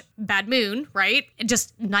you watch Bad Moon, right,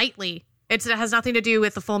 just nightly, it has nothing to do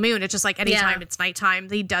with the full moon. It's just like anytime it's nighttime,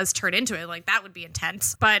 he does turn into it. Like, that would be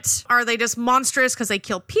intense. But are they just monstrous because they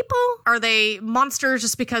kill people? Are they monsters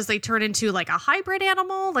just because they turn into like a hybrid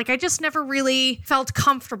animal? Like, I just never really felt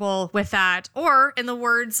comfortable with that. Or in the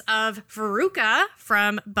words of Veruca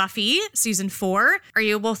from Buffy season 4, are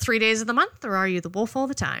you a wolf 3 days of the month or are you the wolf all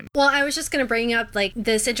the time? Well, I was just going to bring up like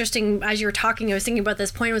this interesting, as you were talking, I was thinking about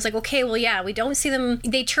this point. It was like, okay, well, yeah, we don't see them.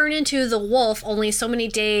 They turn into the wolf only so many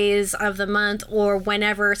days of the month or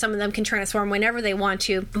whenever. Some of them can transform whenever they want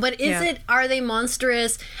to. But are they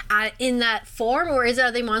monstrous in that form, or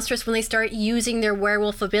are they monstrous when they start using their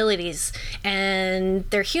werewolf abilities and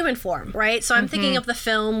their human form, right? So I'm thinking of the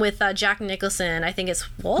film with Jack Nicholson. I think it's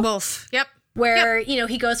Wolf. Yep. Where,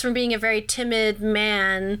 he goes from being a very timid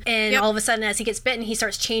man and all of a sudden as he gets bitten, he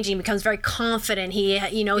starts changing, becomes very confident. He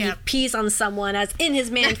pees on someone as in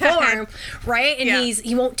his man form, right? And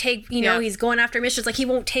he won't take, he's going after missions. Like, he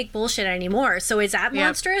won't take bullshit anymore. So is that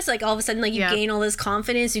monstrous? Like, all of a sudden, like, you gain all this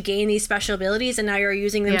confidence, you gain these special abilities, and now you're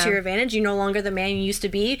using them to your advantage. You're no longer the man you used to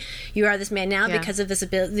be. You are this man now because of this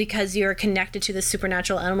ability, because you're connected to the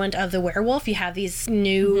supernatural element of the werewolf. You have these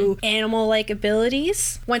new animal-like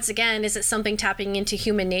abilities. Once again, is it something tapping into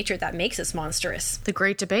human nature that makes us monstrous? The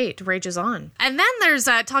great debate rages on. And then there's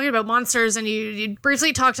talking about monsters, and you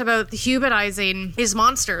briefly talked about humanizing these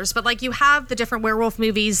monsters, but like, you have the different werewolf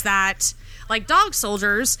movies that, like Dog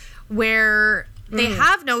Soldiers, where they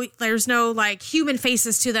have there's no like human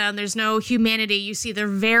faces to them. There's no humanity. You see, they're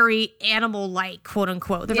very animal-like, quote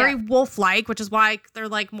unquote. They're very wolf-like, which is why they're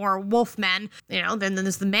like more wolf men, then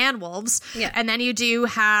there's the man wolves. Yeah. And then you do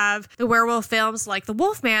have the werewolf films like The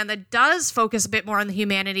Wolfman that does focus a bit more on the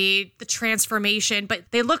humanity, the transformation, but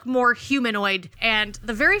they look more humanoid. And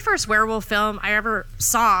the very first werewolf film I ever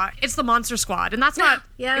saw, it's The Monster Squad. And that's not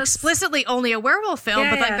explicitly only a werewolf film,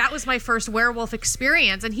 but like, that was my first werewolf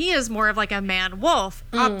experience. And he is more of like a man wolf,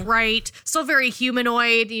 upright, still very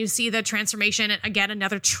humanoid. You see the transformation. Again,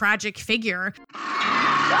 another tragic figure. Kick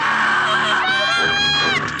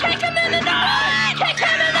him in the nose! Kick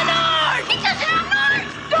him in the nose! He doesn't have nose!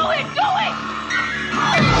 Do it!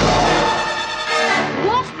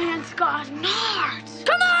 Wolfman's got nards!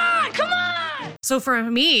 Come on! Come on! So for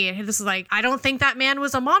me, this is like, I don't think that man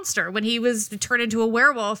was a monster. When he was turned into a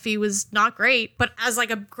werewolf, he was not great. But as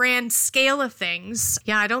like a grand scale of things,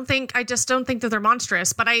 I just don't think that they're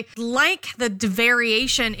monstrous. But I like the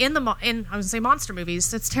variation in I was gonna say monster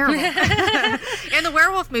movies. It's terrible. In the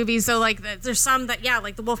werewolf movies, so like there's some that,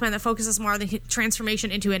 like the Wolfman, that focuses more on the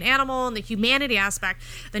transformation into an animal and the humanity aspect.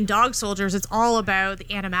 Than Dog Soldiers, it's all about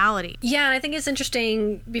the animality. Yeah, and I think it's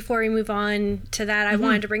interesting, before we move on to that, I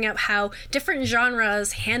wanted to bring up how different genres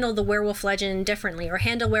genres handle the werewolf legend differently or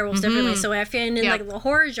handle werewolves differently. So I find in like the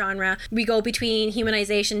horror genre, we go between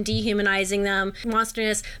humanization, dehumanizing them,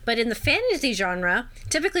 monsterness. But in the fantasy genre,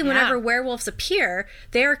 typically whenever werewolves appear,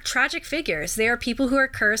 they are tragic figures. They are people who are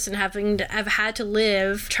cursed and have had to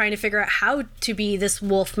live trying to figure out how to be this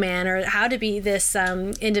wolf man or how to be this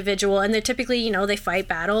individual. And they're typically, you know, they fight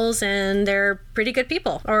battles and they're pretty good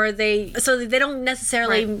people. Or they don't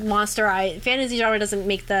necessarily monsterize. Fantasy genre doesn't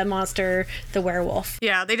make the monster the werewolf.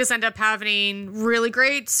 Yeah, they just end up having really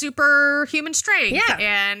great superhuman strength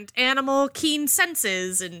and animal keen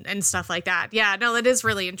senses and stuff like that. Yeah, no, it is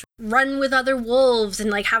really interesting. Run with other wolves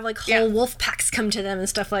and like have like whole wolf packs come to them and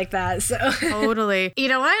stuff like that. So totally. You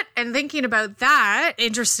know what? And thinking about that,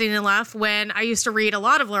 interesting enough, when I used to read a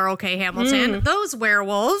lot of Laurell K. Hamilton, those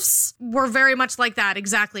werewolves were very much like that,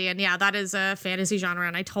 exactly. And yeah, that is a fantasy genre,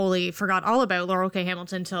 and I totally forgot all about Laurell K.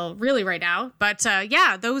 Hamilton until really right now. But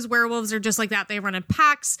yeah, those werewolves are just like that. They run in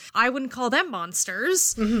packs. I wouldn't call them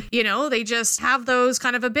monsters. You know, they just have those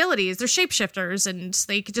kind of abilities. They're shapeshifters, and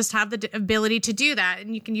they could just have the ability to do that.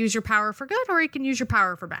 And you can use your power for good, or you can use your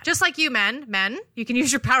power for bad. Just like you men, you can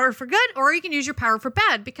use your power for good, or you can use your power for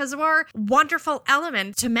bad, because of our wonderful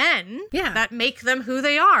element to men that make them who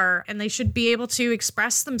they are, and they should be able to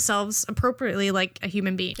express themselves appropriately like a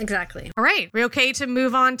human being. Exactly. All right, we okay to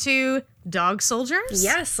move on to Dog Soldiers?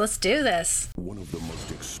 Yes, let's do this. One of the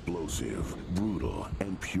most explosive, brutal,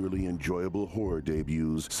 and purely enjoyable horror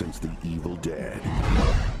debuts since The Evil Dead.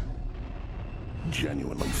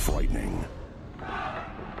 Genuinely frightening.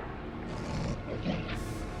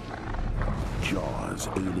 Jaws,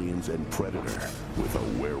 Aliens, and Predator with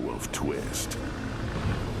a werewolf twist.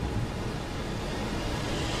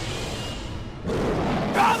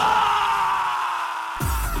 Come on!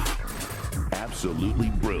 Absolutely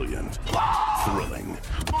brilliant. Thrilling.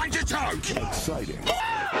 Mind your tongue! Exciting.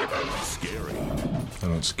 Scary. I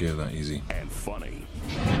don't scare that easy. And funny.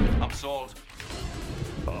 I'm sold.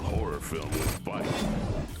 A horror film with bite.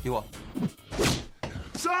 You are.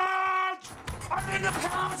 Sarge! I'm in the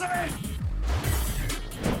closet!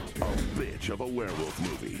 A bitch of a werewolf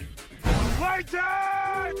movie. Waiting!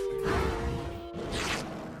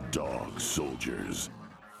 Dog Soldiers.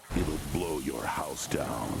 It'll blow your house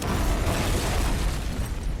down.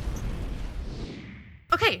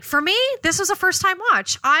 Okay, for me, this was a first-time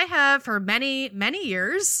watch. I have, for many, many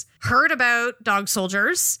years, heard about Dog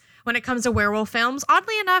Soldiers when it comes to werewolf films.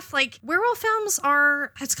 Oddly enough, like, werewolf films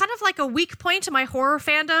it's kind of like a weak point in my horror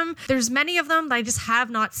fandom. There's many of them that I just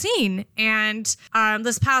have not seen. And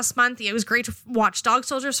this past month, it was great to watch Dog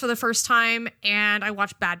Soldiers for the first time, and I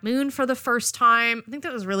watched Bad Moon for the first time. I think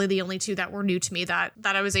that was really the only two that were new to me that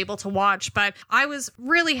I was able to watch, but I was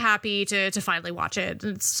really happy to finally watch it.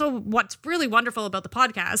 And so what's really wonderful about the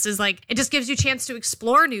podcast is, like, it just gives you a chance to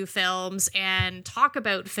explore new films and talk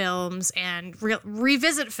about films and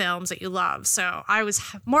revisit films that you love. So I was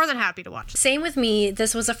more than happy to watch it. Same with me.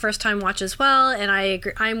 This was a first time watch as well, and I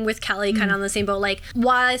agree. I'm with Kelly, kind of on the same boat. Like,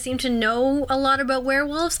 while I seem to know a lot about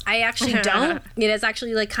werewolves, I actually don't. It is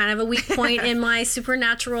actually like kind of a weak point in my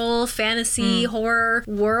supernatural fantasy horror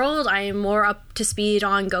world. I am more up to speed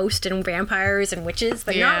on ghosts and vampires and witches,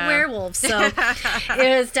 but not werewolves. So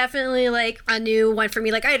it was definitely like a new one for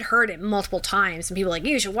me. Like, I had heard it multiple times, and people were like,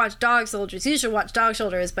 you should watch Dog Soldiers, you should watch Dog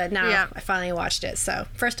Soldiers, but now I finally watched it. So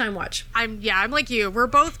first time watch. I'm like you. We're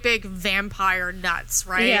both big vampire nuts,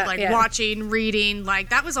 right? Yeah, watching, reading, like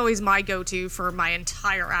that was always my go-to for my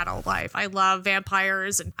entire adult life. I love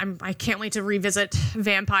vampires, and I can't wait to revisit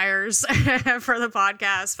vampires for the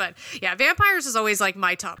podcast. But yeah, vampires is always like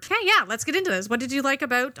my top. Okay, yeah, let's get into this. What did you like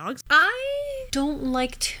about Dogs? I don't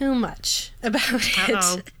like too much about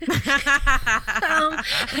it.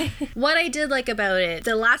 What I did like about it,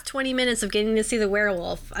 the last 20 minutes of getting to see the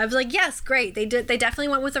werewolf, I was like, yes, great. They definitely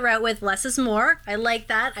went with the route with less is more. I like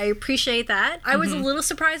that. I appreciate that. I was a little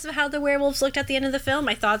surprised of how the werewolves looked at the end of the film.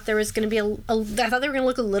 I thought there was going to be I thought they were going to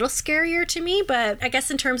look a little scarier to me, but I guess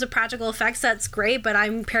in terms of practical effects, that's great. But I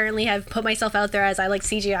apparently have put myself out there as I like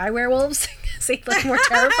CGI werewolves. So they look more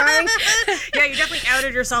terrifying. Yeah, you definitely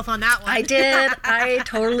outed yourself on that one. I did. I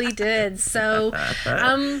totally did. So,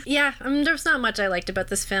 there's not much I liked about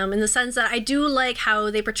this film in the sense that I do like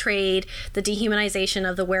how they portrayed the dehumanization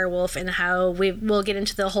of the werewolf and how we'll get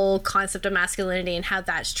into the whole concept of masculinity and how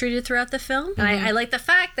that's treated throughout the film. And I like the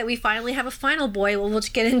fact that we finally have a final boy, we'll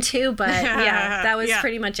get into, but yeah, that was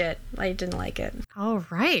pretty much it. I didn't like it. All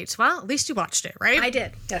right. Well, at least you watched it, right? I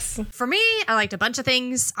did, yes. For me, I liked a bunch of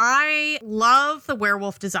things. I love the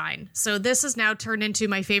werewolf design. So this has now turned into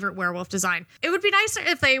my favorite werewolf design. It would be nice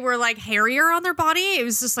if they were like hairier on their body. It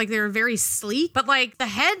was just like they were very sleek, but like the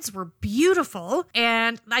heads were beautiful.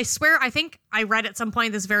 And I swear, I think I read at some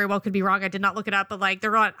point, this very well could be wrong, I did not look it up, but like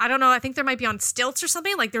they're on, I don't know, I think there might be on stilts or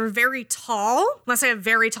something. Like they're very tall, unless I have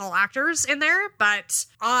very tall actors in there, but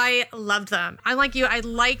I loved them. I'm like you, I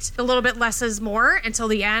liked a little bit less is more until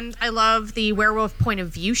the end. I love the werewolf point of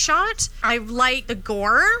view shot. I like the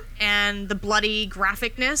gore and the bloody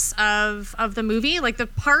graphicness of the movie. Like the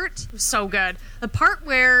part was so good. The part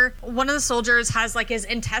where one of the soldiers has like his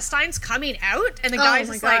intestines coming out and the guy's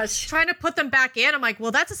just like trying to put them back in. I'm like,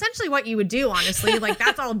 well, that's essentially what you would do, honestly. Like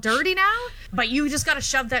that's all dirty now, but you just got to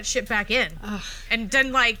shove that shit back in and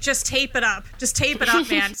then like just tape it up. Just tape it up,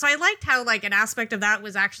 man. So I liked how like an aspect of that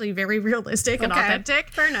was actually very realistic and authentic.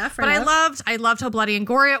 Fair enough. But I loved how bloody and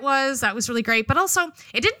gory it was. That was really great. But also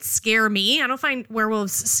it didn't scare me. I don't find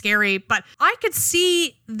werewolves scary, but I could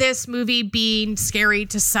see this movie being scary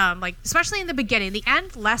to some, like especially in the beginning. The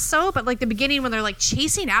end less so, but like the beginning when they're like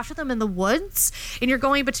chasing after them in the woods and you're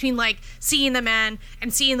going between like seeing the man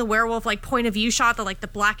and seeing the werewolf like point of view shot, the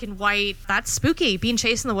black and white. That's spooky. Being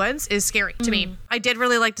chased in the woods is scary to me. I did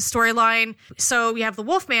really like the storyline. So we have the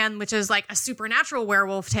Wolfman, which is like a supernatural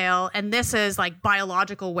werewolf tale, and this is like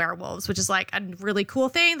biological werewolves, which is like a really cool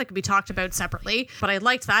thing that could be talked about separately. But I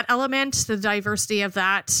liked that element, the diversity of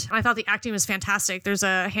that. And I thought the acting was fantastic. There's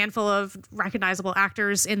a handful of recognizable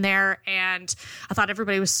actors in there, and I thought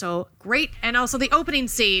everybody was so great. And also the opening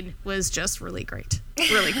scene was just really great.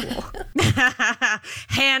 Really cool.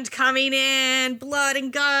 Hand coming in, blood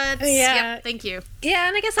and guts. Yeah. Yep, thank you. Yeah,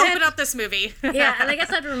 and I guess open up this movie. Yeah, and I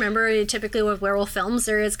guess I'd remember typically with werewolf films,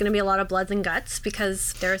 there is going to be a lot of blood and guts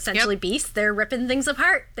because they're essentially beasts. They're ripping things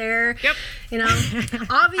apart. They're, you know,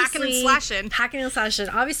 obviously hacking and slashing.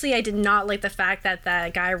 Obviously, I did not like the fact that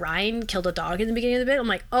that guy Ryan killed a dog in the beginning of the bit. I'm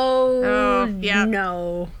like,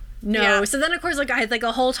 no. No. So then, of course, like I had like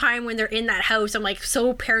a whole time when they're in that house, I'm like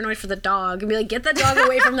so paranoid for the dog and be like, get that dog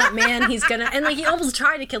away from that man. He's gonna, and like he almost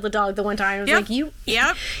tried to kill the dog the one time. I was like, you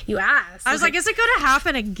ass. I was like, is it gonna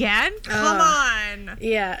happen again? Come on.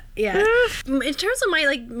 Yeah. In terms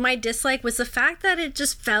of my dislike was the fact that it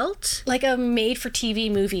just felt like a made for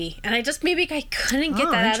TV movie, and I couldn't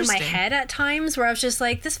get that out of my head at times. Where I was just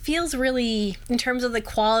like, this feels really, in terms of the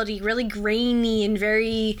quality, really grainy and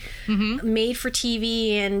very made for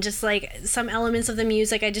TV, and just like some elements of the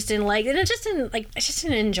music I just didn't like, and I just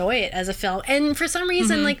didn't enjoy it as a film. And for some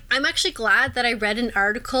reason, like I'm actually glad that I read an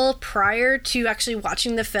article prior to actually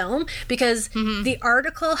watching the film, because the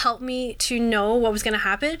article helped me to know what was going to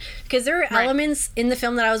happen, because there were elements in the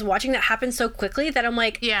film that I was watching that happened so quickly that I'm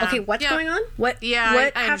like, okay, what's going on? What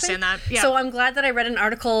happened? I understand that. Yeah. So I'm glad that I read an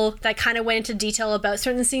article that kind of went into detail about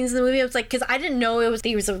certain scenes in the movie. I was like, because I didn't know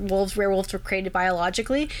werewolves were created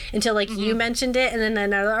biologically until like you mentioned it, and then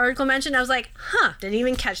another article mentioned. I was like, didn't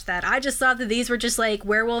even catch that. I just thought that these were just like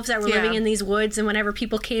werewolves that were living in these woods, and whenever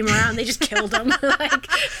people came around, they just killed them. Like,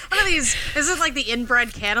 what are these? Is it like the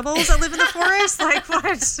inbred cannibals that live in the forest? Like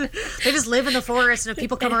what? They just live in the forest, and if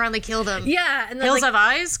people come around, they kill them. Yeah, and then, hills have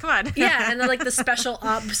eyes. Come on. Yeah, and then like the special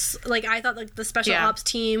ops, like I thought like the special ops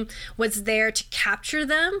team was there to capture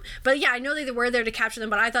them. But yeah, I know they were there to capture them,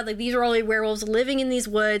 but I thought like these were all werewolves living in these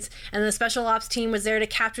woods, and the special ops team was there to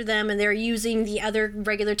capture them, and they're using the other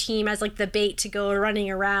regular team as like the bait to go running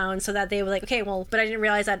around, so that they were like, okay, well, but I didn't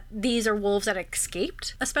realize that these are wolves that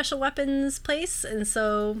escaped a special weapons place, and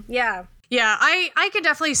so yeah. Yeah, I can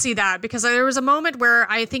definitely see that, because there was a moment where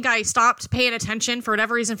I think I stopped paying attention for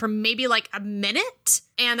whatever reason for maybe like a minute.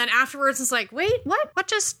 And then afterwards it's like, wait, what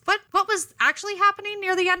was actually happening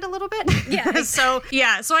near the end a little bit? Yeah. So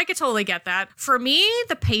I could totally get that. For me,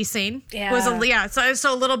 the pacing was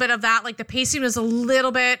so a little bit of that. Like the pacing was a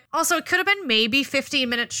little bit, also it could have been maybe 15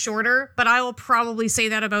 minutes shorter, but I will probably say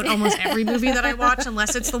that about almost every movie that I watch,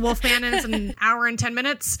 unless it's The Wolfman and it's an hour and 10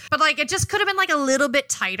 minutes. But like it just could have been like a little bit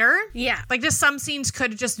tighter. Yeah. Like just some scenes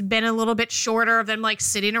could have just been a little bit shorter of them like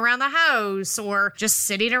sitting around the house or just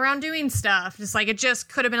sitting around doing stuff. Just like it just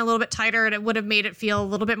could have been a little bit tighter, and it would have made it feel a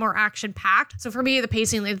little bit more action packed. So for me, the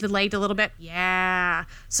pacing delayed a little bit. Yeah.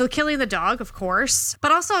 So killing the dog, of course,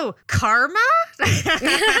 but also karma.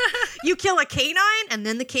 You kill a canine and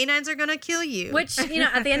then the canines are going to kill you. Which, you know,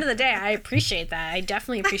 at the end of the day, I appreciate that. I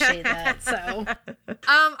definitely appreciate that. So,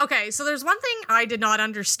 okay. So there's one thing I did not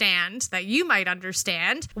understand that you might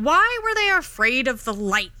understand. Why were they afraid of the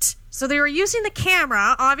light So they were using the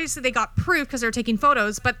camera. Obviously, they got proof because they were taking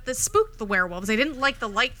photos, but this spooked the werewolves. They didn't like the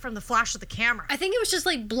light from the flash of the camera. I think it was just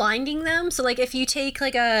like blinding them. So like if you take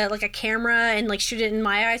like a camera and like shoot it in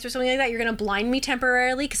my eyes or something like that, you're gonna blind me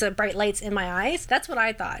temporarily because of bright lights in my eyes. That's what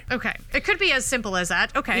I thought. Okay, it could be as simple as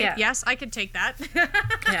that. Okay, Yeah. Yes, I could take that.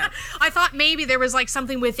 Yeah. I thought maybe there was like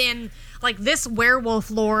something within like this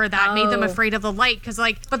werewolf lore that made them afraid of the light, because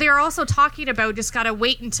but they are also talking about just gotta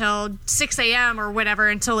wait until 6 a.m. or whatever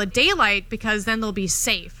until a daylight, because then they'll be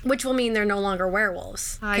safe. Which will mean they're no longer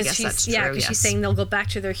werewolves. I guess that's true. Yeah, because she's saying they'll go back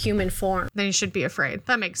to their human form. Then you should be afraid.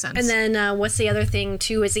 That makes sense. And then what's the other thing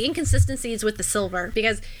too is the inconsistencies with the silver,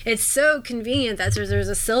 because it's so convenient that there's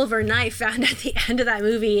a silver knife found at the end of that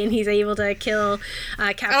movie and he's able to kill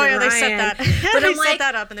Captain Ryan. They set that. But They set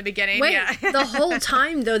that up in the beginning. Wait, yeah. the whole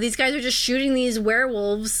time though, these guys are just shooting these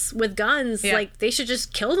werewolves with guns. Yeah. Like they should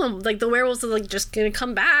just kill them. Like the werewolves are like just gonna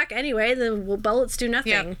come back anyway. The bullets do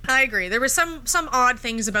nothing. Yeah, I agree. There were some odd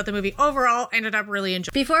things about the movie. Overall, ended up really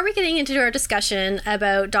enjoying. Before we getting into our discussion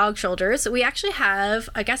about Dog Shoulders, we actually have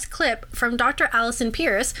a guest clip from Dr. Alison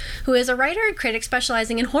Pierce, who is a writer and critic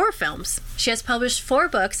specializing in horror films. She has published 4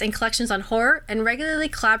 books and collections on horror and regularly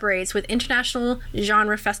collaborates with international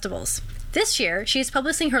genre festivals. This year, she is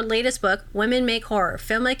publishing her latest book, Women Make Horror,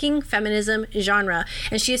 Filmmaking, Feminism, Genre,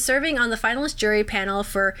 and she is serving on the finalist jury panel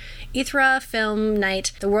for ITHRA Film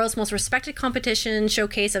Night, the world's most respected competition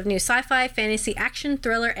showcase of new sci-fi, fantasy, action,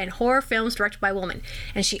 thriller, and horror films directed by women.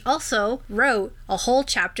 And she also wrote a whole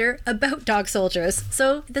chapter about dog soldiers.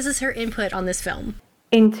 So this is her input on this film.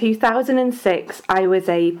 In 2006, I was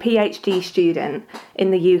a PhD student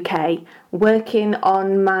in the UK working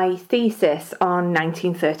on my thesis on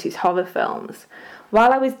 1930s horror films.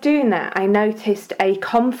 While I was doing that, I noticed a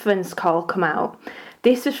conference call come out.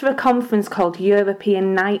 This was for a conference called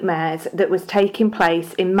European Nightmares that was taking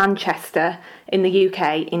place in Manchester in the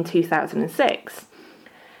UK in 2006.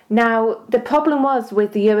 Now, the problem was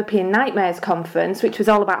with the European Nightmares Conference, which was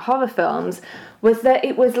all about horror films, was that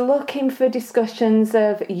it was looking for discussions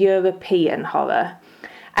of European horror.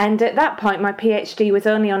 And at that point, my PhD was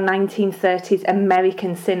only on 1930s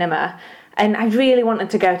American cinema, and I really wanted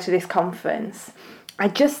to go to this conference. I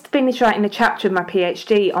just finished writing a chapter of my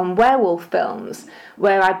PhD on werewolf films,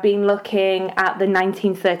 where I'd been looking at the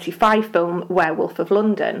 1935 film Werewolf of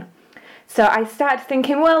London. So I started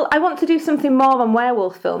thinking, well, I want to do something more on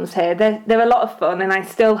werewolf films here. They're a lot of fun, and I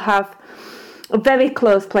still have a very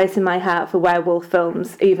close place in my heart for werewolf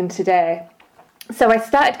films, even today. So I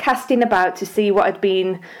started casting about to see what had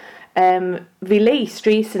been released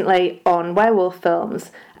recently on werewolf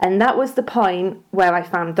films, and that was the point where I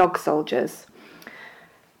found Dog Soldiers.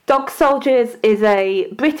 Dog Soldiers is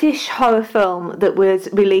a British horror film that was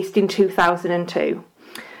released in 2002.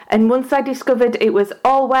 And once I discovered it was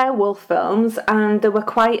all werewolf films, and there were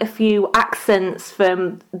quite a few accents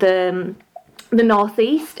from the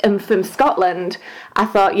northeast and from Scotland, I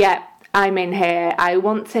thought, yeah, I'm in here. I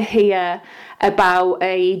want to hear about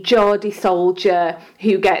a Geordie soldier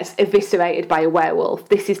who gets eviscerated by a werewolf.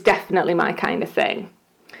 This is definitely my kind of thing.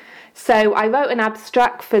 So I wrote an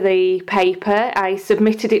abstract for the paper, I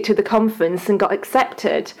submitted it to the conference and got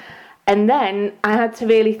accepted. And then I had to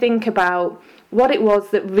really think about what it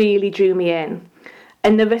was that really drew me in.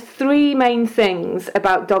 And there are 3 main things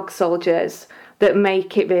about Dog Soldiers that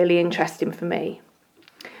make it really interesting for me.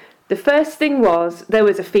 The first thing was there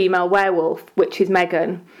was a female werewolf, which is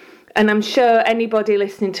Megan. And I'm sure anybody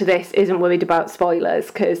listening to this isn't worried about spoilers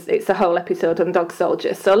because it's a whole episode on Dog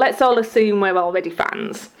Soldiers. So let's all assume we're already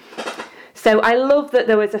fans. So I love that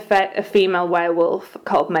there was a female werewolf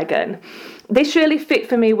called Megan. This really fit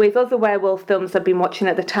for me with other werewolf films I've been watching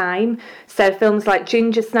at the time. So films like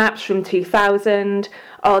Ginger Snaps from 2000,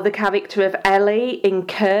 or the character of Ellie in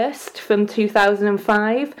Cursed from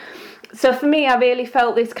 2005. So for me, I really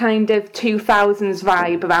felt this kind of 2000s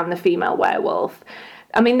vibe around the female werewolf.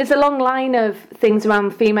 I mean, there's a long line of things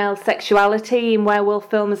around female sexuality in werewolf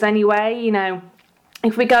films anyway. You know,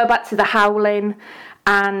 if we go back to The Howling,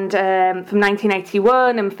 and from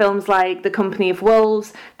 1981 and films like The Company of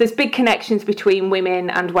Wolves, there's big connections between women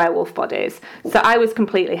and werewolf bodies. So I was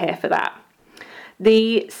completely here for that.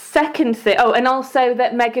 The second thing, and also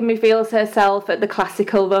that Megan reveals herself at the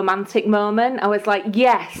classical romantic moment. I was like,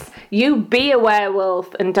 yes, you be a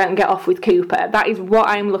werewolf and don't get off with Cooper. That is what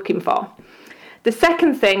I'm looking for. The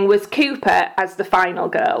second thing was Cooper as the final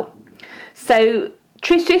girl. So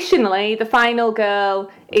traditionally, the final girl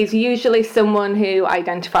is usually someone who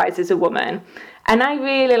identifies as a woman. And I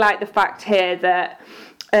really like the fact here that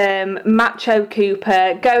macho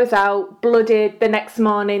Cooper goes out blooded the next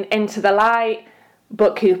morning into the light,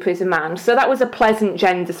 but Cooper is a man. So that was a pleasant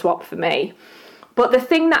gender swap for me. But the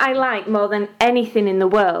thing that I liked more than anything in the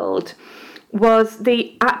world was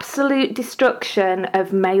the absolute destruction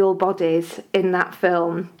of male bodies in that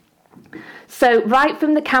film. So right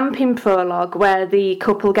from the camping prologue where the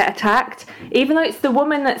couple get attacked, even though it's the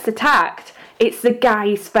woman that's attacked, it's the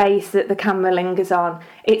guy's face that the camera lingers on.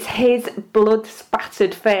 It's his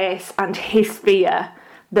blood-spattered face and his fear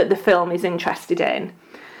that the film is interested in.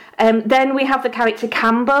 Then we have the character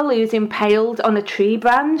Campbell, who's impaled on a tree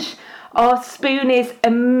branch, or Spoonie's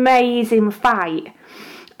amazing fight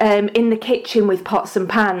in the kitchen with pots and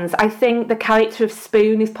pans. I think the character of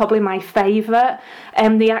Spoon is probably my favourite.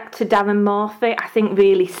 The actor Darren Murphy, I think,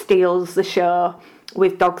 really steals the show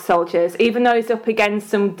with Dog Soldiers. Even though he's up against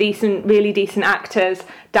some really decent actors,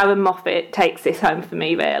 Darren Moffat takes this home for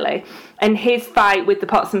me, really. And his fight with the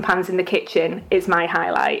pots and pans in the kitchen is my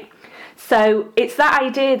highlight. So it's that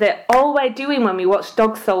idea that all we're doing when we watch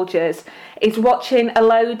Dog Soldiers is watching a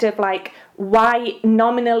load of like white,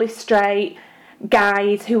 nominally straight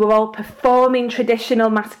guys who are all performing traditional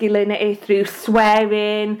masculinity through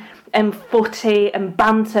swearing and footy and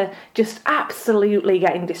banter, just absolutely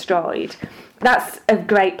getting destroyed. That's a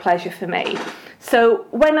great pleasure for me. So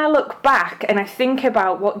when I look back and I think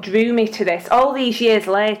about what drew me to this all these years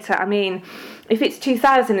later, I mean, if it's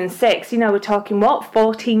 2006, we're talking,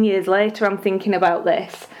 14 years later I'm thinking about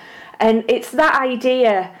this. And it's that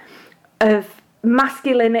idea of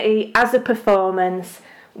masculinity as a performance,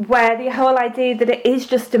 where the whole idea that it is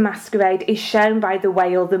just a masquerade is shown by the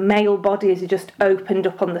way all the male bodies are just opened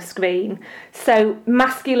up on the screen. So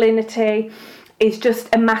masculinity is just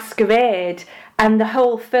a masquerade, and the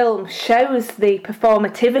whole film shows the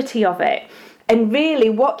performativity of it. And really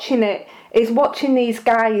watching it is watching these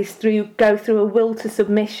guys go through a will to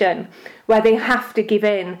submission, where they have to give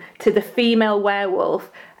in to the female werewolf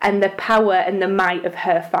and the power and the might of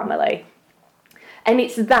her family. And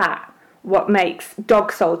it's that what makes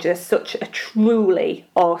Dog Soldiers such a truly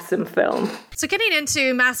awesome film. So getting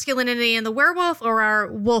into masculinity and the werewolf, or our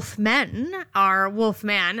wolfman,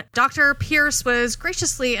 Dr. Pierce was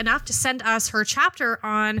graciously enough to send us her chapter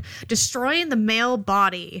on destroying the male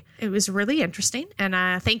body. It was really interesting,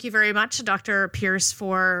 and thank you very much, Dr. Pierce,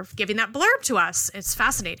 for giving that blurb to us. It's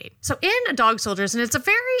fascinating. So in Dog Soldiers, and it's a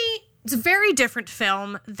very different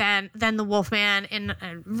film than The Wolfman in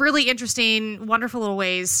really interesting, wonderful little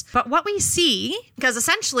ways. But what we see, because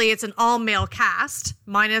essentially it's an all-male cast,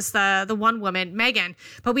 minus the one woman, Megan,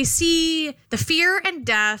 but we see the fear and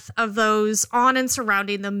death of those on and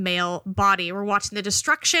surrounding the male body. We're watching the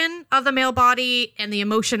destruction of the male body and the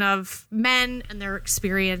emotion of men and their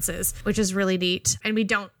experiences, which is really neat. And we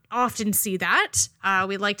don't often see that.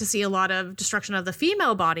 We'd like to see a lot of destruction of the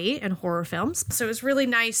female body in horror films. So it was really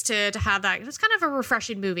nice to have that. It's kind of a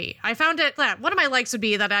refreshing movie. I found it, one of my likes would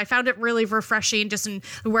be that I found it really refreshing just in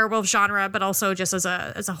the werewolf genre, but also just as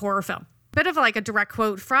a horror film. Bit of like a direct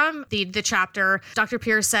quote from the chapter. Dr.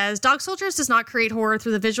 Pierce says, Dog Soldiers does not create horror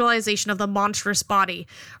through the visualization of the monstrous body.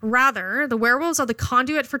 Rather, the werewolves are the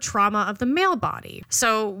conduit for trauma of the male body.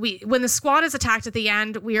 So when the squad is attacked at the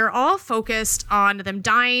end, we are all focused on them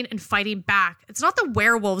dying and fighting back. It's not the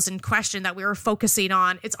werewolves in question that we are focusing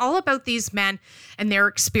on. It's all about these men and their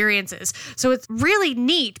experiences. So it's really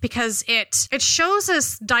neat because it shows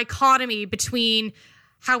us dichotomy between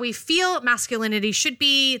how we feel masculinity should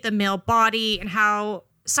be, the male body, and how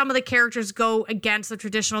some of the characters go against the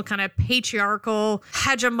traditional kind of patriarchal,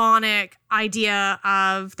 hegemonic idea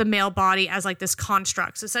of the male body as like this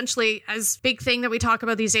construct. So essentially, as big thing that we talk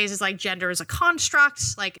about these days is like gender as a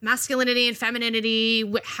construct, like masculinity and femininity,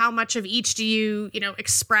 how much of each do you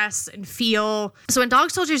express and feel. So in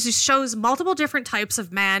Dog Soldiers, it shows multiple different types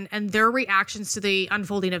of men and their reactions to the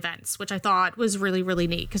unfolding events, which I thought was really, really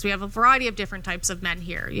neat because we have a variety of different types of men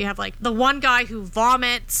here. You have like the one guy who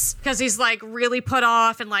vomits because he's like really put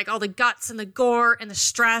off and like all the guts and the gore and the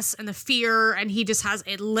stress and the fear, and he just has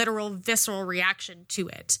a literal visceral reaction to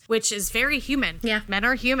it, which is very human. Yeah. Men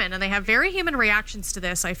are human and they have very human reactions to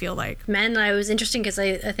this, I feel like. Men, I was interesting because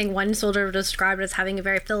I think one soldier described it as having a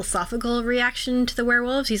very philosophical reaction to the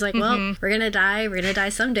werewolves. He's like, well, we're gonna die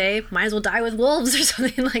someday. Might as well die with wolves or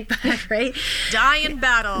something like that, right? Die in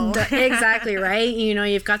battle. Exactly, right?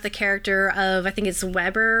 You've got the character of, I think it's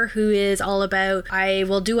Weber, who is all about, I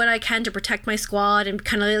will do what I can to protect my squad and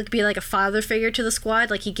kind of be like a father figure to the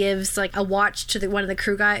squad. Like he gives like a watch to one of the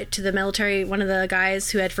crew guy, to the male military, one of the guys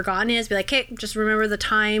who had forgotten his, be like, hey, just remember the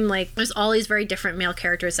time. Like, there's all these very different male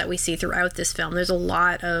characters that we see throughout this film. There's a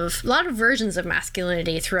lot of versions of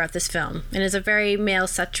masculinity throughout this film, and it's a very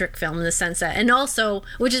male-centric film in the sense that, and also,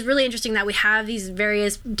 which is really interesting, that we have these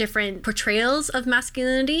various different portrayals of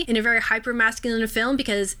masculinity in a very hyper-masculine film,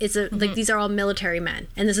 because it's like, these are all military men,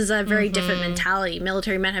 and this is a very different mentality.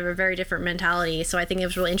 Military men have a very different mentality, so I think it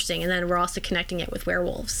was really interesting. And then we're also connecting it with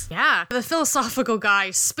werewolves. Yeah. The philosophical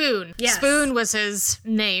guy, Spoon. Yes. Spoon was his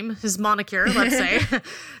name, his moniker, let's say.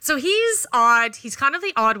 So he's odd. He's kind of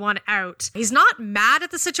the odd one out. He's not mad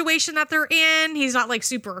at the situation that they're in. He's not like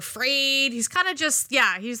super afraid. He's kind of just,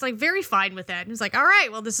 he's like very fine with it. He's like, all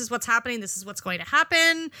right, well, this is what's happening. This is what's going to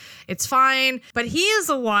happen. It's fine. But he is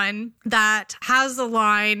the one that has the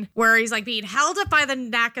line where he's like being held up by the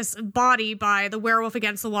neck, body by the werewolf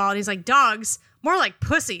against the wall. And he's like, dogs, more like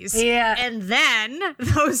pussies. Yeah. And then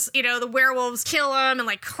those, the werewolves kill him and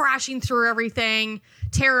like crashing through everything,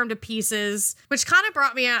 tear him to pieces, which kind of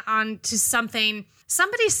brought me on to something.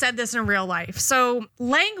 Somebody said this in real life. So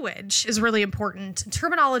language is really important.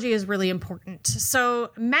 Terminology is really important.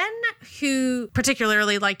 So men who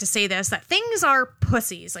particularly like to say this, that things are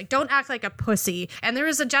pussies, like don't act like a pussy. And there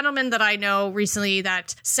was a gentleman that I know recently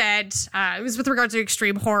that said, it was with regard to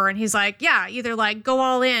extreme horror. And he's like, yeah, either like go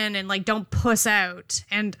all in and like don't puss out.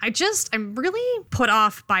 And I'm really put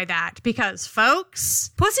off by that because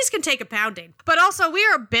folks, pussies can take a pounding, but also we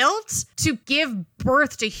are built to give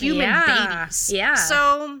birth to human babies. Yeah.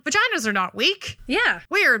 So vaginas are not weak. Yeah.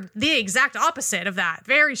 We are the exact opposite of that.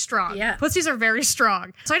 Very strong. Yeah. Pussies are very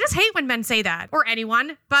strong. So I just hate when men say that, or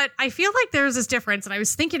anyone, but I feel like there's this difference. And I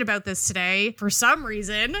was thinking about this today for some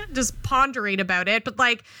reason, just pondering about it. But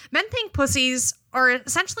like, men think pussies or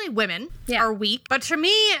essentially women are weak. But to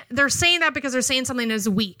me, they're saying that because they're saying something is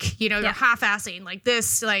weak. They're half-assing like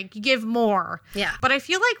this, like give more. Yeah. But I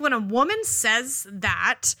feel like when a woman says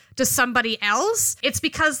that to somebody else, it's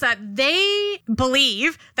because that they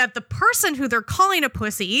believe that the person who they're calling a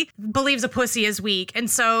pussy believes a pussy is weak. And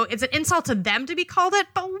so it's an insult to them to be called it,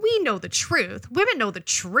 but we know the truth. Women know the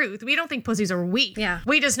truth. We don't think pussies are weak. Yeah.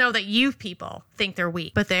 We just know that you people think they're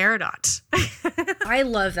weak, but they're not. I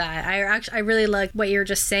love that. I really like what you're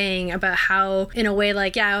just saying about how, in a way,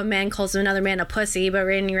 like, a man calls another man a pussy, but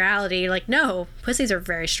in reality, like, no, pussies are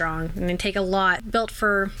very strong and they take a lot, built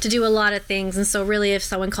to do a lot of things. And so really, if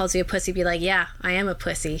someone calls you a pussy, be like, yeah, I am a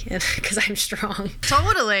pussy because I'm strong.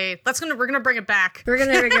 Totally. We're gonna bring it back. We're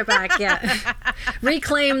gonna bring it back. Yeah.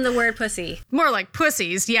 Reclaim the word pussy. More like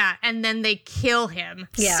pussies. Yeah. And then they kill him.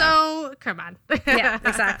 Yeah. So come on. Yeah,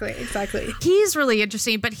 exactly. He's really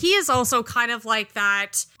interesting, but he is also kind of like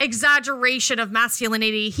that exaggeration of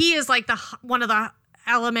masculinity. He is like one of the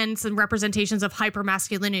elements and representations of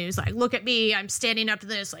hypermasculinity. It's like, look at me, I'm standing up to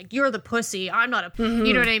this, like, you're the pussy, I'm not a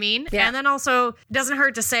you know what I mean? Yeah. And then also, it doesn't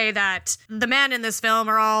hurt to say that the men in this film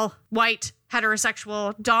are all white,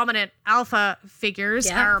 heterosexual, dominant alpha figures,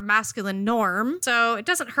 our masculine norm. So it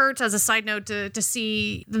doesn't hurt, as a side note, to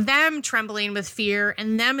see them trembling with fear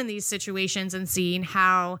and them in these situations and seeing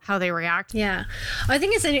how they react. Yeah. I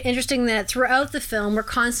think it's interesting that throughout the film, we're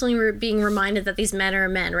constantly being reminded that these men are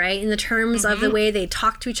men, right? In the terms of the way they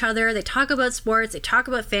talk to each other, they talk about sports, they talk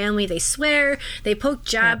about family, they swear, they poke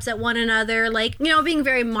jabs at one another, like, being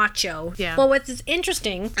very macho. Yeah. Well, what's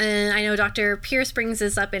interesting, and I know Dr. Pierce brings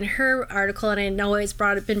this up in her article, and I know it's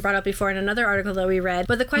been brought up before in another article that we read,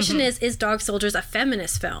 but the question is Dog Soldiers a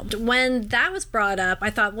feminist film? When that was brought up, I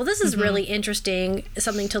thought, well, this is really interesting,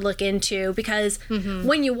 something to look into, because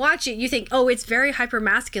when you watch it, you think, oh, it's very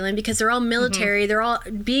hyper-masculine because they're all military, they're all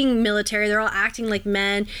being military, they're all acting like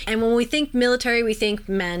men, and when we think military, we think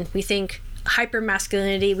men, we think hyper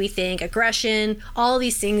masculinity, we think aggression, all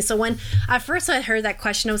these things. So when at first I heard that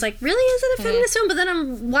question, I was like, really, is it a feminist film? But then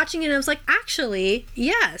I'm watching it and I was like, actually,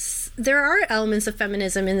 yes, there are elements of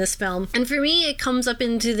feminism in this film. And for me, it comes up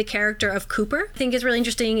into the character of Cooper. I think it's really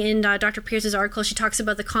interesting in Dr. Pierce's article, she talks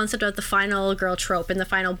about the concept of the final girl trope and the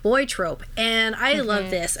final boy trope. And I love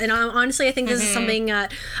this. And honestly, I think this is something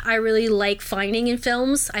I really like finding in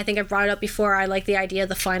films. I think I brought it up before. I like the idea of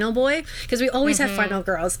the final boy because we always have final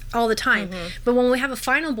girls all the time. But when we have a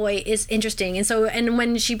final boy, it's interesting. And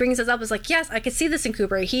when she brings this up, it's like, yes, I could see this in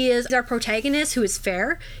Cooper. He is our protagonist who is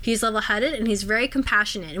fair, he's level-headed, and he's very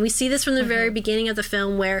compassionate. And we see this from the very beginning of the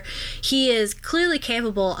film where he is clearly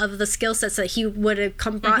capable of the skill sets that he would have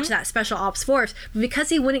brought to that special ops force. But because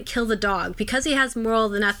he wouldn't kill the dog, because he has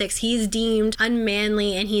moral and ethics, he's deemed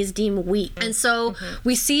unmanly and he's deemed weak. And so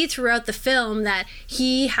we see throughout the film that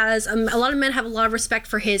he has, a lot of men have a lot of respect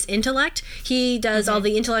for his intellect. He does all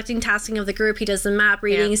the intellecting, tasking of the group. He does the map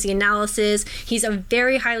readings, the analysis. He's a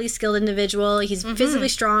very highly skilled individual. He's physically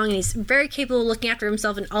strong, and he's very capable of looking after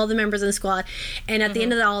himself and all the members in the squad. And at the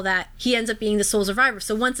end of all that, he ends up being the sole survivor.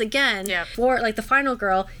 So once again, for like the final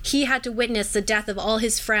girl, he had to witness the death of all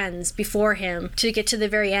his friends before him to get to the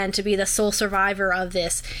very end to be the sole survivor of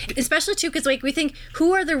this. Especially too, because like we think,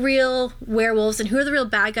 who are the real werewolves and who are the real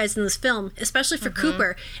bad guys in this film, especially for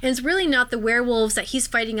Cooper. And it's really not the werewolves that he's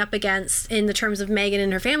fighting up against in the terms of Megan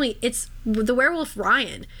and her family. It's the werewolf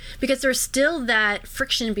Ryan, because there's still that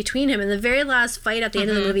friction between him. And the very last fight at the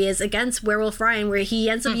end of the movie is against werewolf Ryan, where he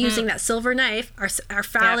ends up using that silver knife, our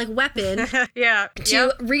phallic weapon,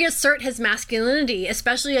 to reassert his masculinity,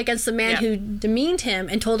 especially against the man who demeaned him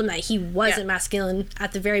and told him that he wasn't masculine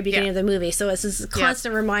at the very beginning of the movie. So it's this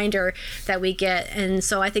constant reminder that we get. And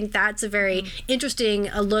so I think that's a very interesting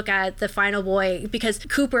look at the final boy, because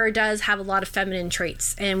Cooper does have a lot of feminine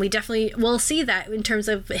traits, and we definitely will see that in terms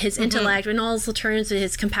of his intellect, and also turns to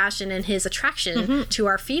his compassion and his attraction to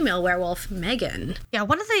our female werewolf, Megan. Yeah,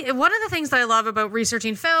 one of the things that I love about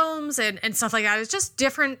researching films and stuff like that is just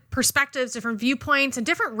different perspectives, different viewpoints, and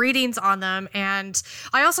different readings on them. And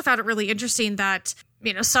I also found it really interesting that,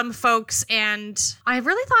 you know, some folks, and I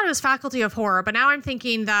really thought it was Faculty of Horror, but now I'm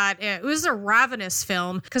thinking that it was a Ravenous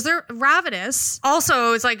film, because they're Ravenous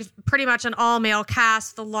also is like pretty much an all-male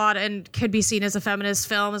cast, a lot, and could be seen as a feminist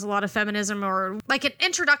film, as a lot of feminism, or like an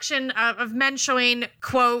introduction of men showing,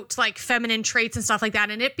 quote, like feminine traits and stuff like that,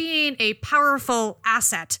 and it being a powerful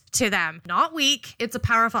asset to them. Not weak, it's a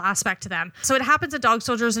powerful aspect to them. So it happens at Dog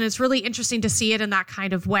Soldiers, and it's really interesting to see it in that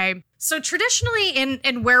kind of way. So traditionally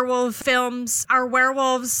in werewolf films, our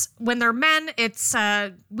werewolves, when they're men, it's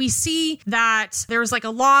we see that there's like a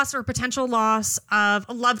loss or potential loss of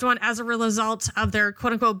a loved one as a result of their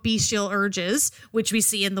quote unquote bestial urges, which we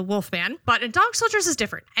see in the Wolfman. But in Dog Soldiers is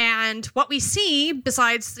different. And what we see,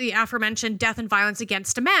 besides the aforementioned death and violence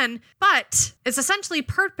against men, but it's essentially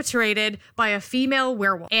perpetrated by a female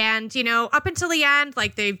werewolf. And, you know, up until the end,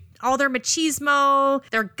 like all their machismo,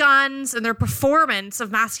 their guns, and their performance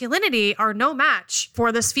of masculinity are no match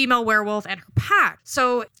for this female werewolf and her pack.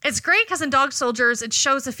 So it's great because in Dog Soldiers, it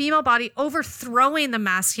shows the female body overthrowing the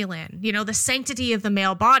masculine, you know, the sanctity of the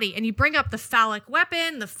male body. And you bring up the phallic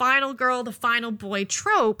weapon, the final girl, the final boy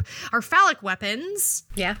trope. Our phallic weapons,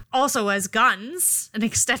 also as guns, an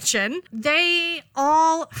extension, they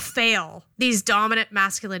all fail these dominant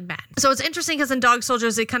masculine men. So it's interesting because in Dog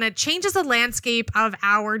Soldiers, it kind of changes the landscape of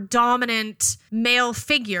our dominant male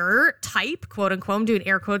figure type, quote unquote. I'm doing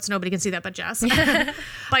air quotes. Nobody can see that but Jess.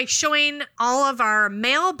 By showing all of our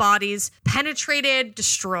male bodies penetrated,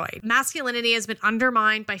 destroyed. Masculinity has been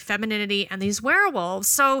undermined by femininity and these werewolves.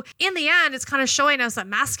 So in the end, it's kind of showing us that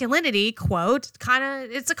masculinity, quote,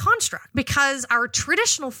 it's a construct, because our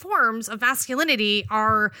traditional forms of masculinity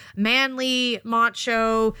are manly,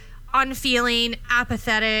 macho, unfeeling,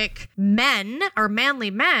 apathetic men, or manly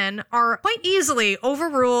men, are quite easily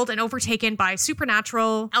overruled and overtaken by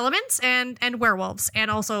supernatural elements and werewolves, and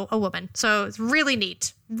also a woman. So it's really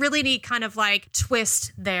neat kind of like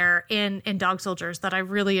twist there in Dog Soldiers that I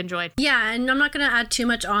really enjoyed. Yeah, and I'm not going to add too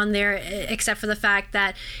much on there except for the fact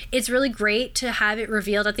that it's really great to have it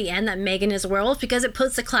revealed at the end that Megan is a werewolf, because it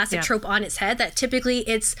puts the classic trope on its head that typically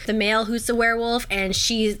it's the male who's the werewolf and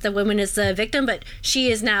the woman is the victim, but she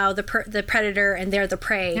is now the predator and they're the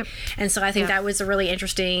prey. And so I think that was a really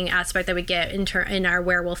interesting aspect that we get in our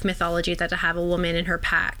werewolf mythology, that to have a woman in her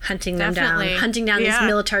pack hunting them down these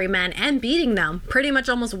military men and beating them, pretty much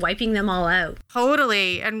almost wiping them all out.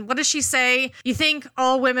 Totally. And what does she say? You think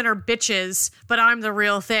all women are bitches, but I'm the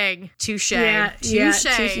real thing. Touche.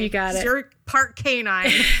 Touche. You got it. You're part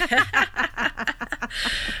canine.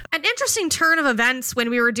 An interesting turn of events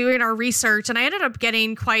when we were doing our research, and I ended up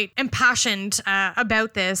getting quite impassioned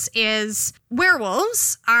about this, is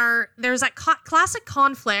werewolves there's that classic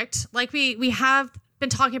conflict, like we have been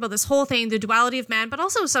talking about this whole thing, the duality of man, but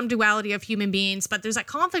also some duality of human beings. But there's that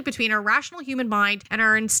conflict between our rational human mind and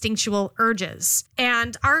our instinctual urges.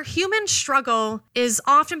 And our human struggle is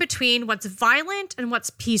often between what's violent and what's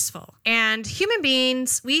peaceful. And human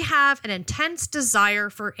beings, we have an intense desire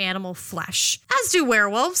for animal flesh, as do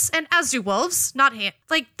werewolves and as do wolves.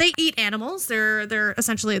 They eat animals. They're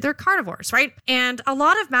essentially carnivores, right? And a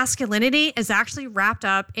lot of masculinity is actually wrapped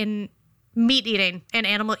up in meat eating and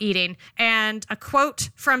animal eating. And a quote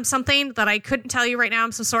from something that I couldn't tell you right now,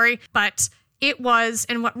 I'm so sorry, but it was,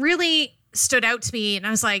 and what really stood out to me, and I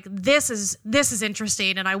was like, this is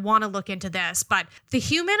interesting, and I want to look into this. But the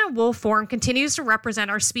human and wolf form continues to represent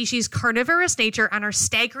our species' carnivorous nature and our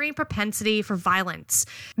staggering propensity for violence.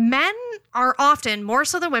 Men are often, more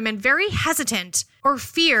so than women, very hesitant or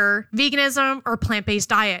fear veganism or plant-based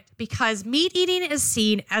diet, because meat eating is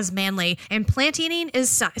seen as manly and plant eating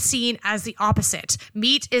is seen as the opposite.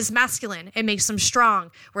 Meat is masculine. It makes them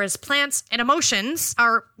strong, whereas plants and emotions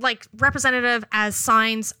are like representative as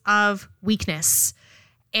signs of weakness.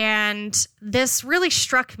 And this really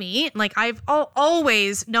struck me. Like, I've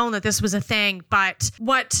always known that this was a thing, but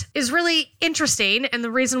what is really interesting, and the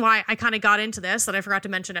reason why I kind of got into this that I forgot to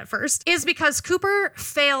mention at first, is because Cooper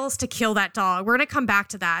fails to kill that dog. We're going to come back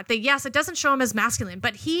to that. That yes, it doesn't show him as masculine,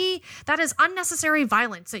 but that is unnecessary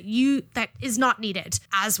violence that is not needed,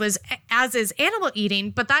 as is animal eating.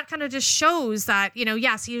 But that kind of just shows that,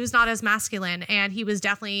 yes, he was not as masculine, and he was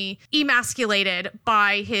definitely emasculated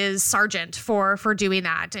by his sergeant for doing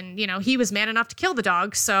that. And, he was man enough to kill the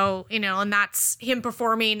dog. So, and that's him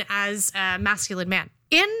performing as a masculine man.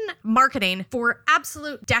 In marketing for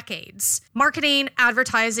absolute decades, marketing,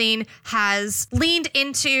 advertising has leaned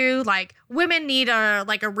into like women need a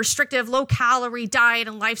restrictive low calorie diet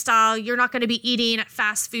and lifestyle. You're not going to be eating at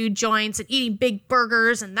fast food joints and eating big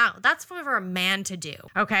burgers. And that's for a man to do.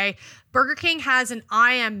 Okay. Burger King has an